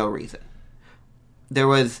for no reason. There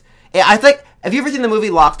was... I think... Have you ever seen the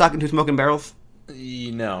movie Lock, Stock, and Two Smoking Barrels?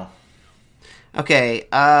 No. Okay.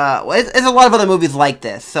 There's a lot of other movies like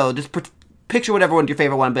this, so just picture whatever one's your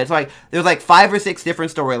favorite one. But it's like there's like 5 or 6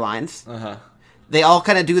 different storylines. They all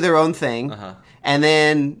kind of do their own thing, and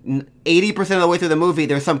then 80% of the way through the movie,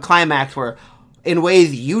 there's some climax where, in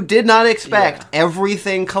ways you did not expect,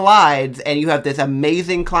 everything collides, and you have this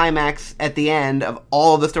amazing climax at the end of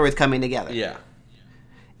all of the stories coming together. Yeah.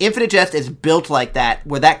 Infinite Jest is built like that,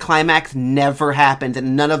 where that climax never happens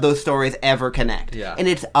and none of those stories ever connect. Yeah. And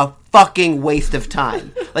it's a fucking waste of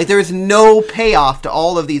time. Like, there is no payoff to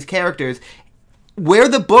all of these characters. Where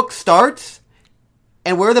the book starts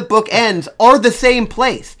and where the book ends are the same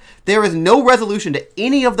place. There is no resolution to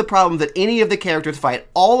any of the problems that any of the characters fight.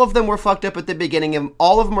 All of them were fucked up at the beginning, and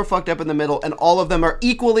all of them were fucked up in the middle, and all of them are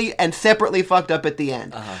equally and separately fucked up at the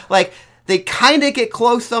end. Like, they kind of get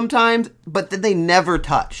close sometimes, but then they never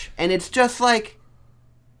touch. And it's just, like,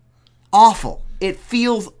 awful. It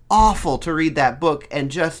feels awful to read that book,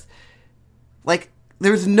 and just, like,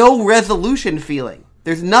 there's no resolution feeling.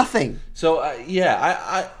 There's nothing. So,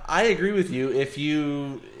 I agree with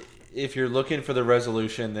you. If you're looking for the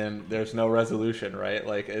resolution, then there's no resolution, right?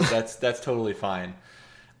 Like, that's totally fine.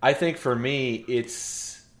 I think for me,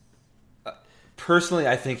 it's... personally,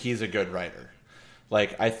 I think he's a good writer.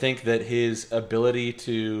 Like, I think that his ability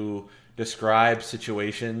to describe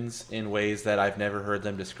situations in ways that I've never heard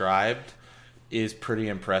them described is pretty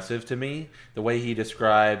impressive to me. The way he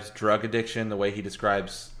describes drug addiction, the way he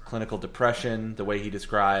describes clinical depression, the way he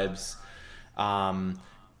describes,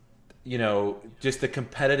 just the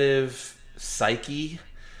competitive psyche,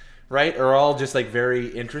 right, are all just, like, very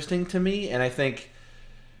interesting to me. And I think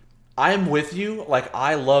I'm with you. Like,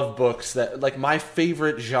 I love books that, like, my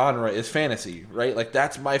favorite genre is fantasy, right? Like,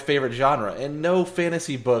 that's my favorite genre. And no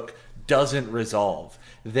fantasy book doesn't resolve.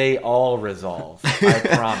 They all resolve. I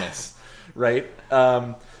promise. Right?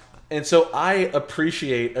 And so I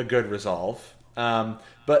appreciate a good resolve.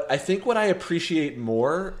 But I think what I appreciate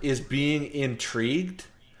more is being intrigued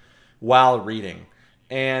while reading.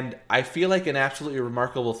 And I feel like an absolutely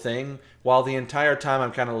remarkable thing, while the entire time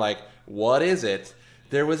I'm kind of like, what is it?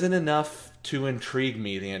 There wasn't enough to intrigue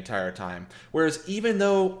me the entire time. Whereas even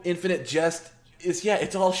though Infinite Jest is,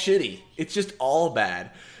 it's all shitty. It's just all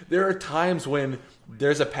bad. There are times when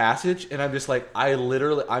there's a passage and I'm just like, I'm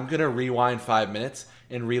going to rewind 5 minutes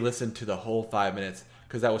and re-listen to the whole 5 minutes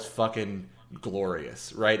because that was fucking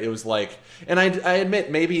glorious, right? It was like, and I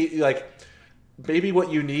admit, maybe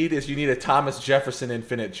what you need is a Thomas Jefferson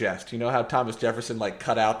Infinite Jest. You know how Thomas Jefferson, like,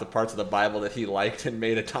 cut out the parts of the Bible that he liked and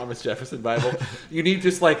made a Thomas Jefferson Bible? You need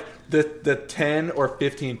just, like, the 10 or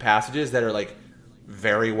 15 passages that are, like,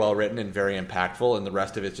 very well written and very impactful, and the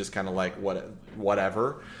rest of it's just kind of like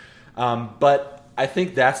whatever. But I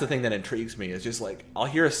think that's the thing that intrigues me, is just, like, I'll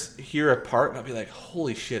hear a part and I'll be like,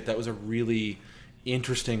 holy shit, that was a really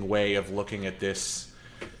interesting way of looking at this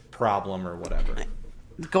problem or whatever.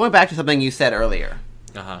 Going back to something you said earlier,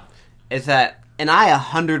 is that, and I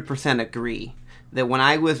 100% agree, that when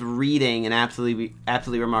I was reading An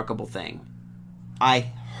Absolutely Remarkable Thing,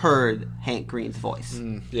 I heard Hank Green's voice.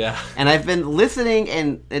 Yeah. And I've been listening,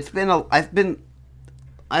 and I've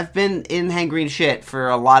been in Hank Green shit for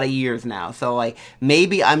a lot of years now, so, like,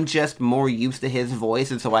 maybe I'm just more used to his voice,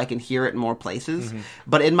 and so I can hear it in more places. Mm-hmm.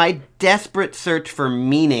 But in my desperate search for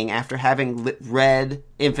meaning after having read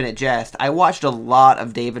Infinite Jest, I watched a lot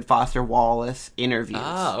of David Foster Wallace interviews.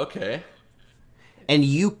 Ah, okay. And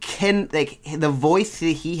you can, like, the voice that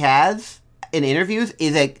he has in interviews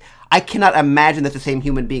is, like, I cannot imagine that's the same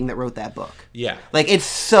human being that wrote that book. Yeah. Like, it's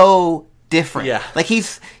so different. Yeah. Like,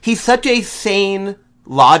 he's such a sane,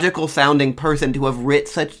 logical sounding person to have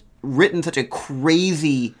written such a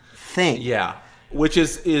crazy thing. Yeah. Which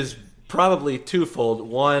is probably twofold.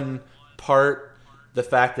 One part, the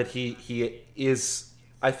fact that he is,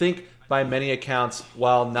 I think, by many accounts,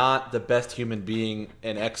 while not the best human being,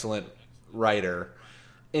 an excellent writer.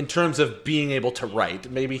 In terms of being able to write.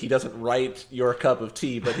 Maybe he doesn't write Your Cup of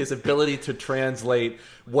Tea, but his ability to translate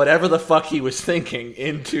whatever the fuck he was thinking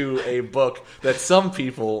into a book that some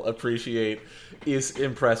people appreciate is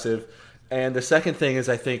impressive. And the second thing is,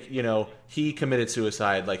 I think, he committed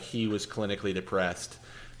suicide. Like, he was clinically depressed.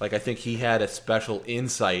 Like, I think he had a special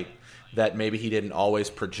insight that maybe he didn't always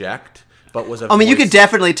project, but was a voice. You could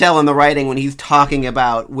definitely tell in the writing when he's talking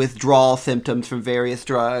about withdrawal symptoms from various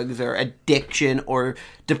drugs or addiction or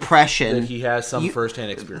depression. That he has some firsthand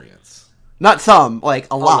experience. Not some, like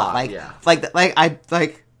a lot. Like, yeah.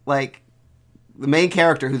 like the main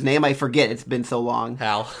character whose name I forget. It's been so long.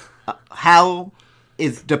 Hal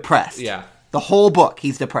is depressed. Yeah. The whole book,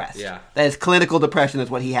 he's depressed. Yeah. That is clinical depression is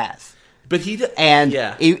what he has. But and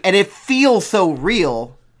it feels so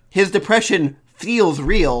real. His depression feels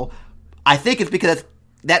real. I think it's because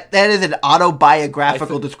that is an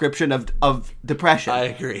autobiographical description of depression. I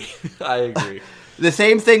agree. The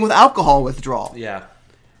same thing with alcohol withdrawal. Yeah.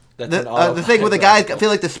 The thing with the guy, I feel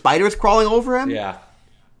like the spider's crawling over him. Yeah.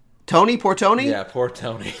 Poor Tony? Yeah, poor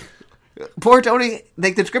Tony. Poor Tony,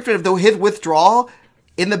 the description of his withdrawal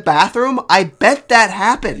in the bathroom? I bet that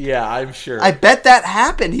happened. Yeah, I'm sure. I bet that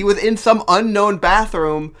happened. He was in some unknown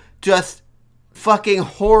bathroom, just fucking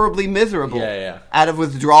horribly miserable. Yeah. Out of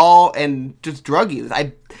withdrawal and just drug use.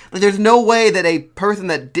 There's no way that a person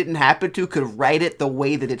that didn't happen to could write it the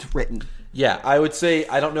way that it's written. Yeah, I would say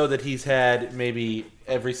I don't know that he's had maybe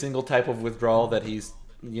every single type of withdrawal that he's,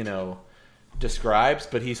 describes,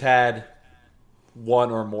 but he's had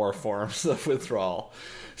one or more forms of withdrawal.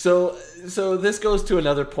 So this goes to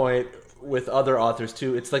another point with other authors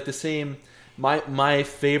too. It's like the same. My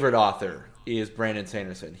favorite author is Brandon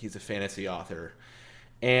Sanderson. He's a fantasy author,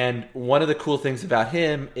 and one of the cool things about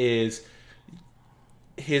him is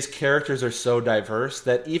his characters are so diverse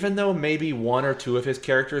that even though maybe one or two of his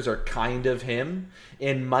characters are kind of him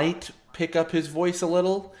and might pick up his voice a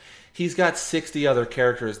little, he's got 60 other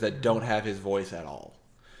characters that don't have his voice at all,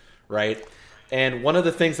 right? And one of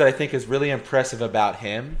the things that I think is really impressive about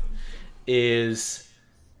him is,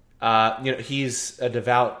 he's a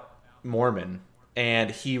devout Mormon,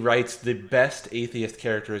 and he writes the best atheist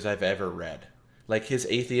characters I've ever read. Like, his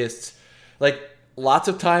atheists, like, lots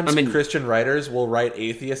of times Christian writers will write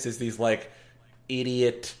atheists as these, like,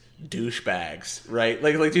 idiot douchebags, right?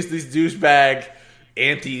 Like just these douchebag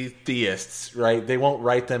anti-theists, right? They won't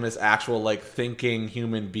write them as actual, like, thinking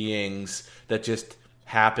human beings that just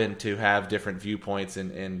happen to have different viewpoints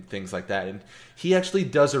and things like that. And he actually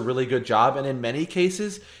does a really good job, and in many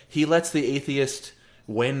cases, he lets the atheist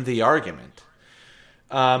win the argument.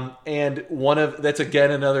 And that's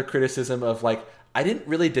again another criticism of, like, I didn't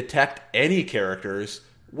really detect any characters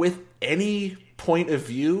with any point of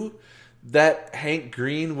view that Hank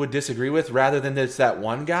Green would disagree with, rather than it's that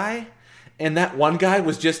one guy. And that one guy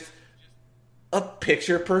was just a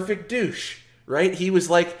picture-perfect douche, right? He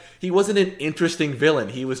wasn't an interesting villain.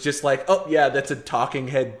 He was just like, oh yeah, that's a talking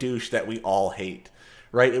head douche that we all hate,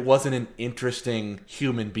 right? It wasn't an interesting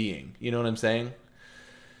human being. You know what I'm saying?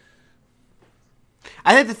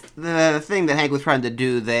 I think the thing that Hank was trying to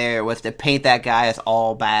do there was to paint that guy as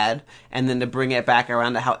all bad, and then to bring it back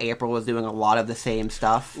around to how April was doing a lot of the same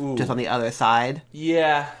stuff, just on the other side.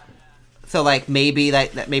 Yeah. So, like, maybe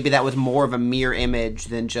that was more of a mirror image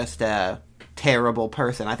than just a terrible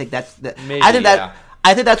person. I think that's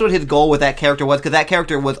I think that's what his goal with that character was, because that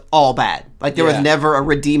character was all bad. Like, there was never a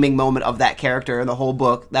redeeming moment of that character in the whole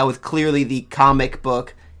book. That was clearly the comic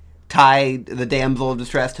book tie the damsel of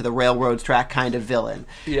distress to the railroad's track kind of villain.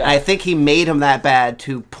 Yeah. And I think he made him that bad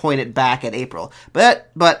to point it back at April. But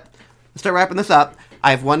let's start wrapping this up.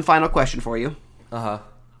 I have one final question for you. Uh-huh.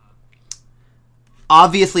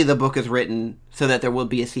 Obviously, the book is written so that there will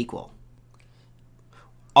be a sequel.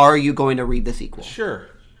 Are you going to read the sequel? Sure.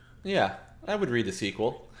 Yeah, I would read the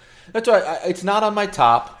sequel. That's why it's not on my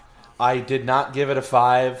top. I did not give it a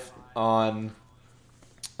 5 on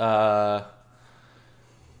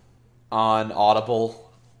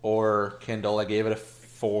Audible or Kindle. I gave it a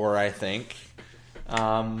 4, I think.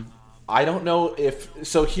 I don't know if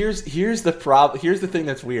so. Here's the problem. Here's the thing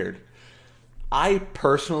that's weird. I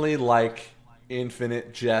personally like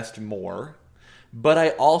Infinite Jest more, but I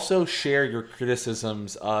also share your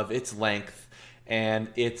criticisms of its length and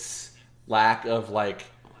its lack of, like,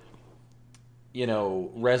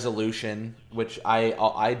 resolution, which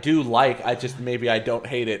I do like. I just maybe I don't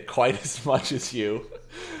hate it quite as much as you.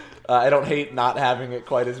 I don't hate not having it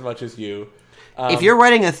quite as much as you. If you're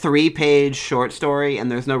writing a 3-page short story and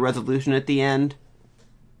there's no resolution at the end,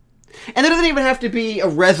 and there doesn't even have to be a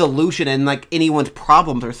resolution and, like, anyone's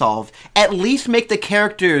problems are solved, at least make the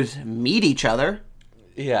characters meet each other.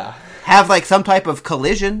 Yeah. Have, like, some type of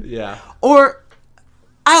collision. Yeah. Or,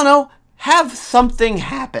 I don't know, have something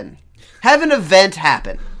happen. Have an event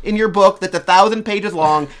happen. In your book that's 1,000 pages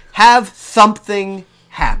long, have something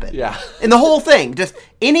happen. Yeah. In the whole thing. Just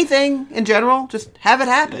anything in general, just have it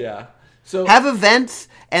happen. Yeah. So have events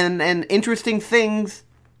and interesting things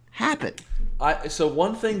happen. So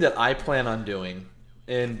one thing that I plan on doing,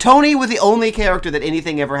 and Tony was the only character that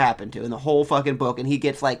anything ever happened to in the whole fucking book, and he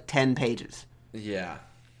gets like 10 pages. Yeah,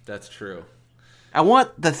 that's true. I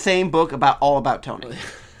want the same book all about Tony.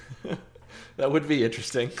 That would be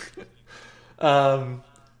interesting. Yeah,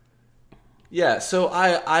 so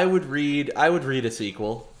I would read a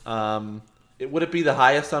sequel. Would it be the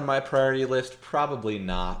highest on my priority list? Probably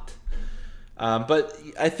not. But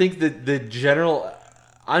I think the general,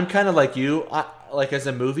 I'm kind of like you. Like, as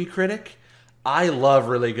a movie critic, I love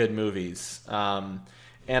really good movies, and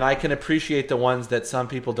I can appreciate the ones that some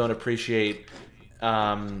people don't appreciate.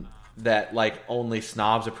 That, like, only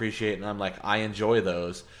snobs appreciate, and I'm like, I enjoy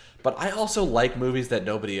those. But I also like movies that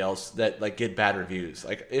nobody else that like get bad reviews.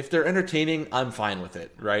 Like if they're entertaining, I'm fine with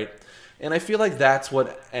it, right? And I feel like that's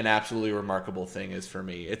what an absolutely remarkable thing is for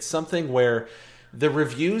me. It's something where the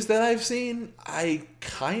reviews that I've seen, I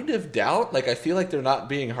kind of doubt. Like I feel like they're not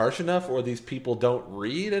being harsh enough, or these people don't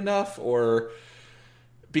read enough, or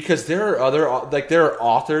because there are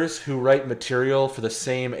authors who write material for the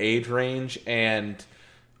same age range and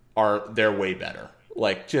they're way better.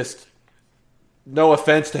 Like just no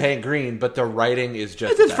offense to Hank Green, but the writing is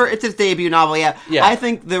just it's his debut novel. Yeah. Yeah. I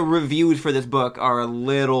think the reviews for this book are a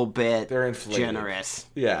little bit they're inflated. generous.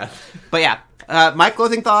 Yeah. But yeah, my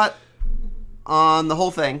closing thought on the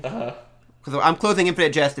whole thing, because I'm closing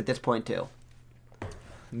Infinite Jest at this point too.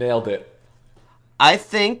 Nailed it. I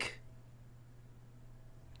think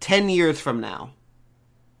 10 years from now,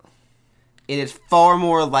 it is far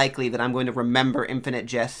more likely that I'm going to remember Infinite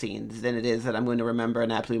Jest scenes than it is that I'm going to remember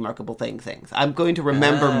an Absolutely Remarkable things. I'm going to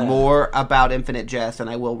remember more about Infinite Jest than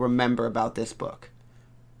I will remember about this book.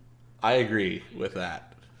 I agree with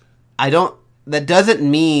that. That doesn't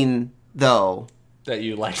mean, though, that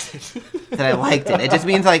you liked it. that I liked it. It just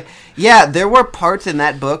means, like, yeah, there were parts in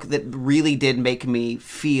that book that really did make me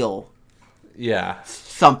feel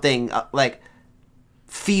something,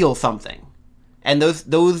 feel something. And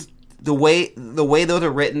the way those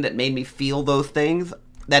are written that made me feel those things,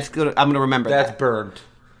 that's good. I'm going to remember that.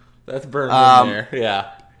 That's burned in there.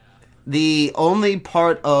 Yeah. The only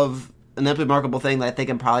part of an Absolutely Remarkable thing that I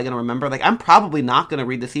think I'm probably going to remember, like, I'm probably not going to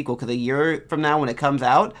read the sequel because a year from now when it comes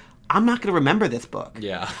out, I'm not going to remember this book.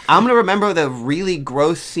 Yeah. I'm going to remember the really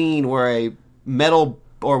gross scene where a metal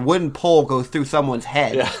or wooden pole goes through someone's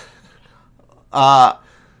head. Yeah.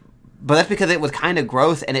 But that's because it was kind of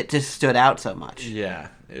gross and it just stood out so much. Yeah.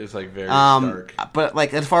 It was, like, very dark. But,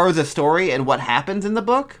 like, as far as the story and what happens in the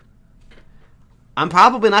book, I'm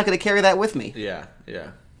probably not going to carry that with me. Yeah,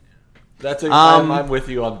 yeah. I'm with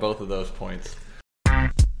you on both of those points.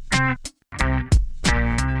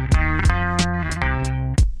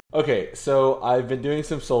 Okay, so I've been doing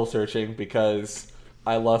some soul searching because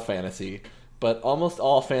I love fantasy, but almost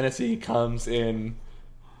all fantasy comes in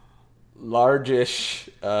large-ish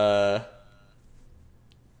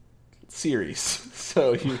series.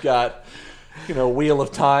 So you've got, Wheel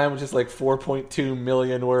of Time, which is like 4.2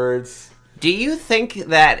 million words. Do you think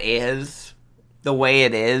that is the way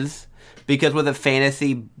it is? Because with a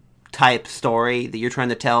fantasy type story that you're trying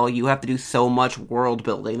to tell, you have to do so much world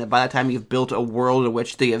building that by the time you've built a world in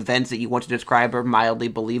which the events that you want to describe are mildly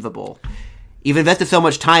believable, you've invested so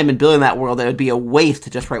much time in building that world that it would be a waste to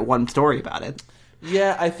just write one story about it.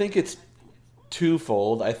 Yeah, I think it's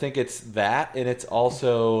twofold. I think it's that, and it's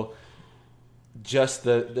also just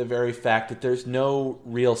the very fact that there's no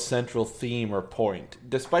real central theme or point.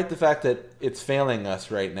 Despite the fact that it's failing us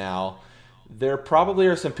right now, there probably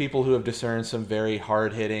are some people who have discerned some very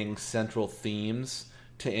hard-hitting central themes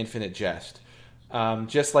to Infinite Jest.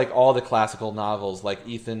 Just like all the classical novels, like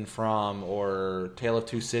Ethan Frome or Tale of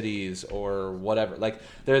Two Cities or whatever. Like,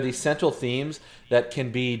 there are these central themes that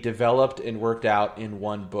can be developed and worked out in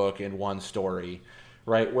one book, in one story,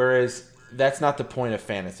 right? Whereas that's not the point of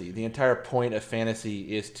fantasy. The entire point of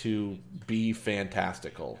fantasy is to be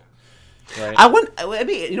fantastical, right? What would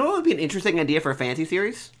be an interesting idea for a fantasy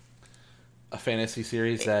series? A fantasy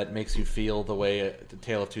series that makes you feel the way the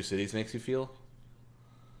Tale of Two Cities makes you feel?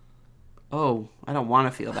 Oh, I don't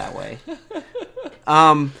want to feel that way. No,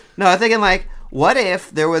 I was thinking, like, what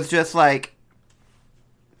if there was just, like,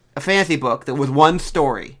 a fantasy book that was one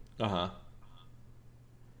story? Uh-huh.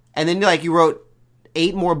 And then, like, you wrote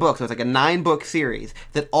 8 more books. So it's like a 9-book series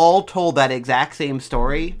that all told that exact same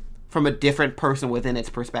story from a different person within its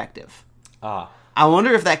perspective. Ah. I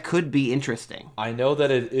wonder if that could be interesting. I know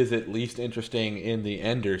that it is at least interesting in the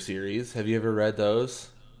Ender series. Have you ever read those?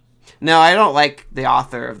 No, I don't like the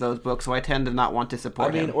author of those books, so I tend to not want to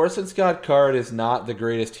support him. Orson Scott Card is not the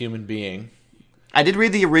greatest human being. I did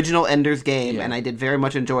read the original Ender's Game, and I did very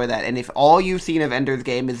much enjoy that. And if all you've seen of Ender's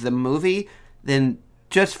Game is the movie, then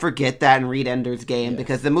just forget that and read Ender's Game,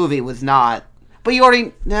 because the movie was not... But you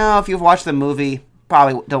already... No, if you've watched the movie...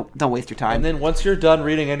 Probably don't waste your time. And then once you're done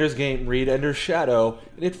reading Ender's Game, read Ender's Shadow,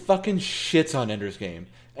 and it fucking shits on Ender's Game.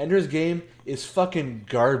 Ender's Game is fucking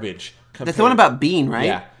garbage. That's the one about Bean, right?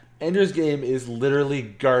 Yeah. Ender's Game is literally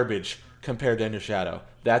garbage compared to Ender's Shadow.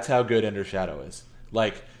 That's how good Ender's Shadow is.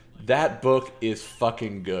 Like, that book is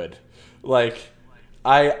fucking good. Like,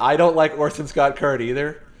 I don't like Orson Scott Card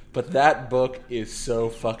either, but that book is so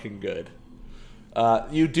fucking good.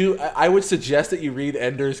 I would suggest that you read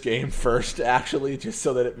Ender's Game first, actually, just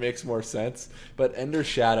so that it makes more sense. But Ender's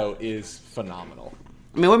Shadow is phenomenal.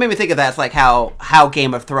 I mean, what made me think of that is like how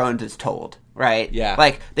Game of Thrones is told, right? Yeah.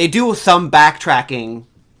 Like, they do some backtracking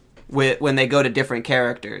when they go to different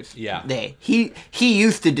characters. Yeah. He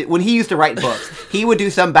used to do, when he used to write books, he would do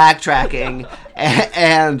some backtracking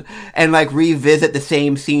and like revisit the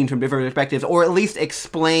same scene from different perspectives, or at least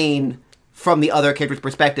explain from the other character's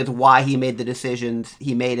perspectives why he made the decisions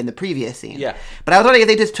he made in the previous scene. Yeah. But I was wondering if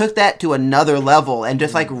they just took that to another level and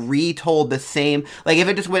just like retold the same, like if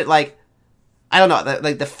it just went like, I don't know,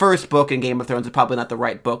 like the first book in Game of Thrones is probably not the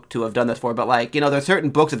right book to have done this for, but like, you know, there's certain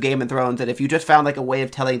books of Game of Thrones that if you just found like a way of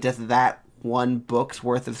telling just that one book's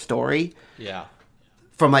worth of story, Yeah.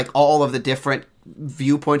 from like all of the different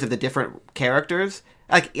viewpoints of the different characters,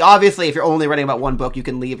 like obviously if you're only writing about one book, you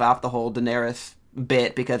can leave off the whole Daenerys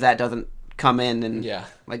bit because that doesn't come in and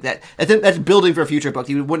like that. That's building for future books.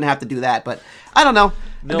 You wouldn't have to do that, but I don't know.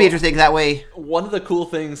 It'd be interesting that way. One of the cool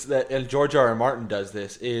things that, and George R. R. Martin does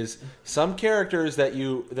this, is some characters that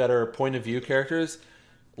are point of view characters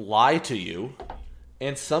lie to you,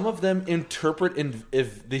 and some of them interpret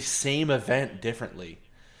the same event differently.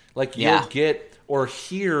 Like you'll get or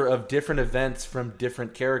hear of different events from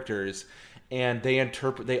different characters, and they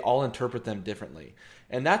all interpret them differently.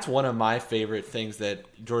 And that's one of my favorite things that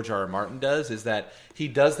George R. R. Martin does, is that he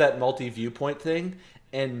does that multi-viewpoint thing,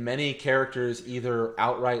 and many characters either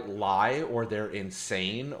outright lie, or they're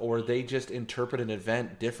insane, or they just interpret an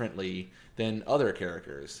event differently than other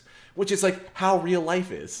characters, which is like how real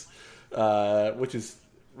life is, which is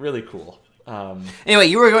really cool. Anyway,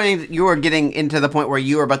 you were getting into the point where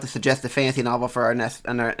you were about to suggest a fantasy novel for our next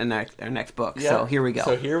book. Yeah. So here we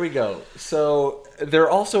go. So they're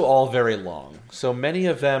also all very long. So many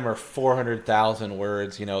of them are 400,000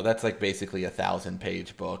 words. You know, that's like basically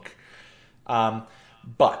 1,000-page book.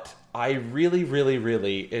 But I really, really,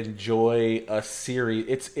 really enjoy a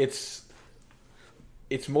series.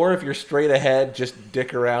 It's more of your straight ahead, just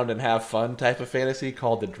dick around and have fun type of fantasy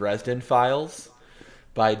called the Dresden Files.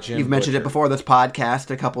 By Jim You've mentioned Butcher. it before this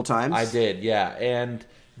podcast a couple times. I did, yeah. And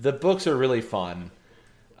the books are really fun.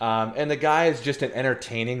 And the guy is just an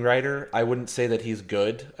entertaining writer. I wouldn't say that he's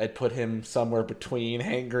good. I'd put him somewhere between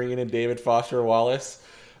Hank Green and David Foster Wallace.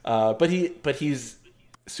 But he's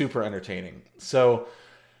super entertaining. So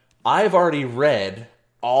I've already read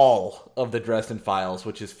all of the Dresden Files,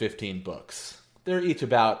 which is 15 books. They're each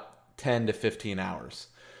about 10 to 15 hours.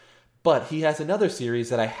 But he has another series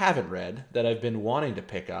that I haven't read that I've been wanting to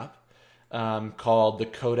pick up called the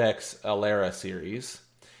Codex Alera series.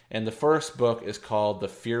 And the first book is called The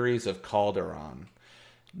Furies of Calderon.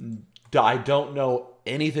 I don't know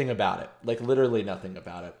anything about it. Like, literally nothing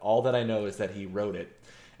about it. All that I know is that he wrote it.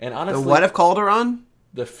 And honestly... The what of Calderon?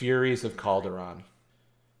 The Furies of Calderon.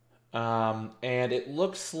 And it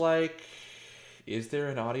looks like... Is there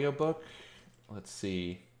an audiobook? Let's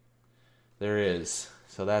see. There is.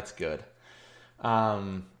 So that's good.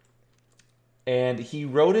 And he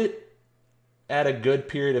wrote it at a good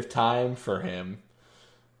period of time for him.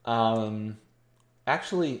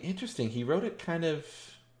 Actually, interesting. He wrote it kind of...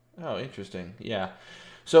 Oh, interesting. Yeah.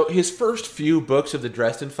 So his first few books of the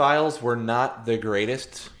Dresden Files were not the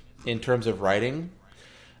greatest in terms of writing.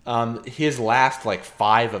 His last,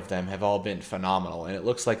 5 of them have all been phenomenal. And it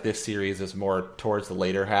looks like this series is more towards the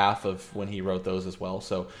later half of when he wrote those as well.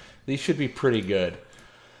 So these should be pretty good.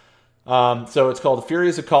 So it's called The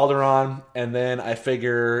Furies of Calderon, and then I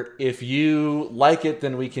figure if you like it,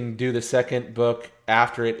 then we can do the second book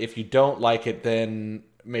after it. If you don't like it, then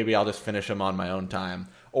maybe I'll just finish them on my own time.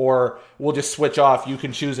 Or we'll just switch off. You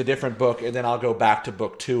can choose a different book, and then I'll go back to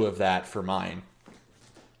book 2 of that for mine.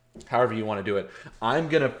 However you want to do it. I'm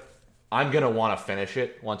gonna want to finish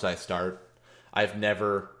it once I start. I've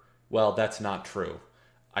never... Well, that's not true.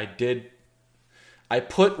 I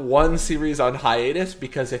put one series on hiatus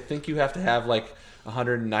because I think you have to have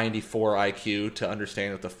 194 IQ to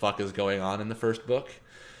understand what the fuck is going on in the first book.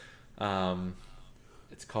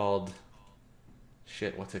 It's called...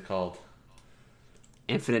 Shit, what's it called?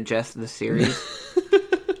 Infinite Jest, the series.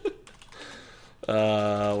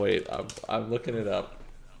 Wait, I'm looking it up.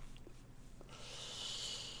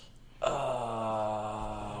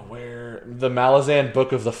 The Malazan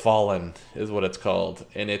Book of the Fallen is what it's called,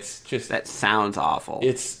 and it's just... That sounds awful.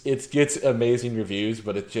 It gets amazing reviews,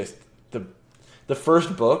 but it's just... The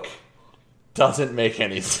first book doesn't make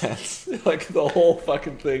any sense. The whole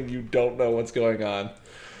fucking thing, you don't know what's going on.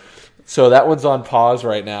 So that one's on pause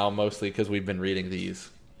right now, mostly because we've been reading these.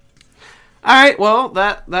 All right, well,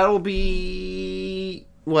 that'll be...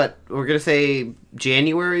 What? We're going to say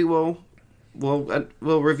January We'll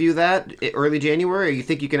review that early January, or you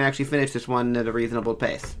think you can actually finish this one at a reasonable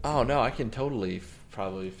pace? Oh, no, I can totally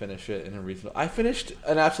probably finish it in a reasonable... I finished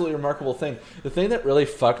an absolutely remarkable thing. The thing that really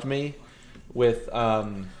fucked me with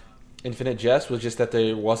Infinite Jest was just that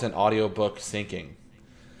there wasn't audiobook syncing.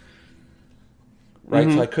 Right?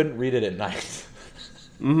 So I couldn't read it at night.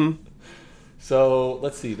 So,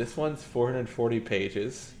 let's see. This one's 440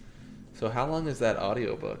 pages. So how long is that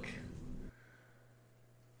audiobook?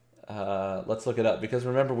 Let's look it up. Because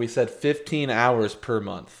remember, we said 15 hours per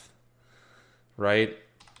month. Right?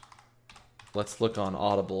 Let's look on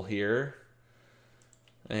Audible here.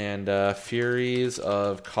 And Furies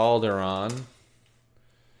of Calderon.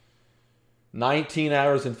 19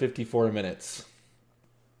 hours and 54 minutes.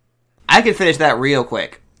 I can finish that real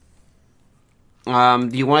quick. Do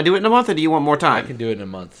you want to do it in a month, or do you want more time? I can do it in a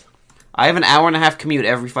month. I have an hour and a half commute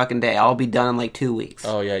every fucking day. I'll be done in like 2 weeks.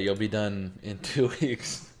 Oh, yeah, you'll be done in 2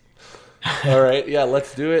 weeks. All right, yeah,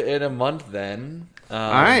 let's do it in a month then.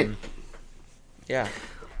 All right. Yeah.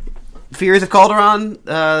 Fears of Calderon,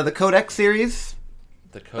 the Codex series.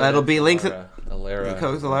 The Codex It'll be links. Alara. The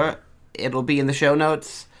Codex Alara. It'll be in the show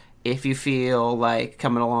notes if you feel like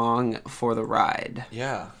coming along for the ride.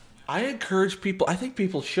 Yeah. I encourage people, I think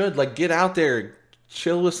people should, like, get out there,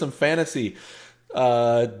 chill with some fantasy.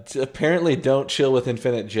 Apparently don't chill with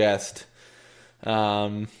Infinite Jest.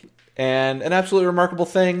 And an absolutely remarkable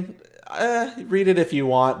thing, read it if you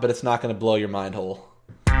want, but it's not going to blow your mind whole.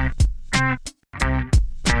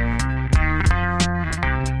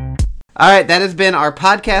 All right, that has been our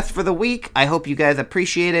podcast for the week. I hope you guys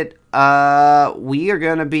appreciate it. We are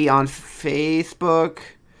going to be on Facebook.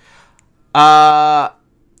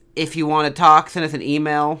 If you want to talk, send us an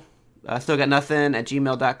email.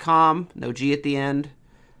 StillGotNothing@gmail.com. No G at the end.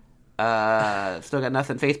 Still Got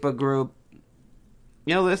Nothing Facebook group.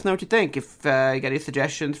 Let us know what you think. If you got any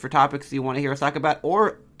suggestions for topics you want to hear us talk about,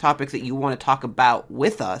 or topics that you want to talk about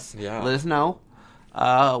with us, let us know.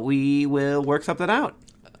 We will work something out.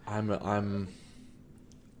 I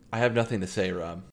have nothing to say, Rob.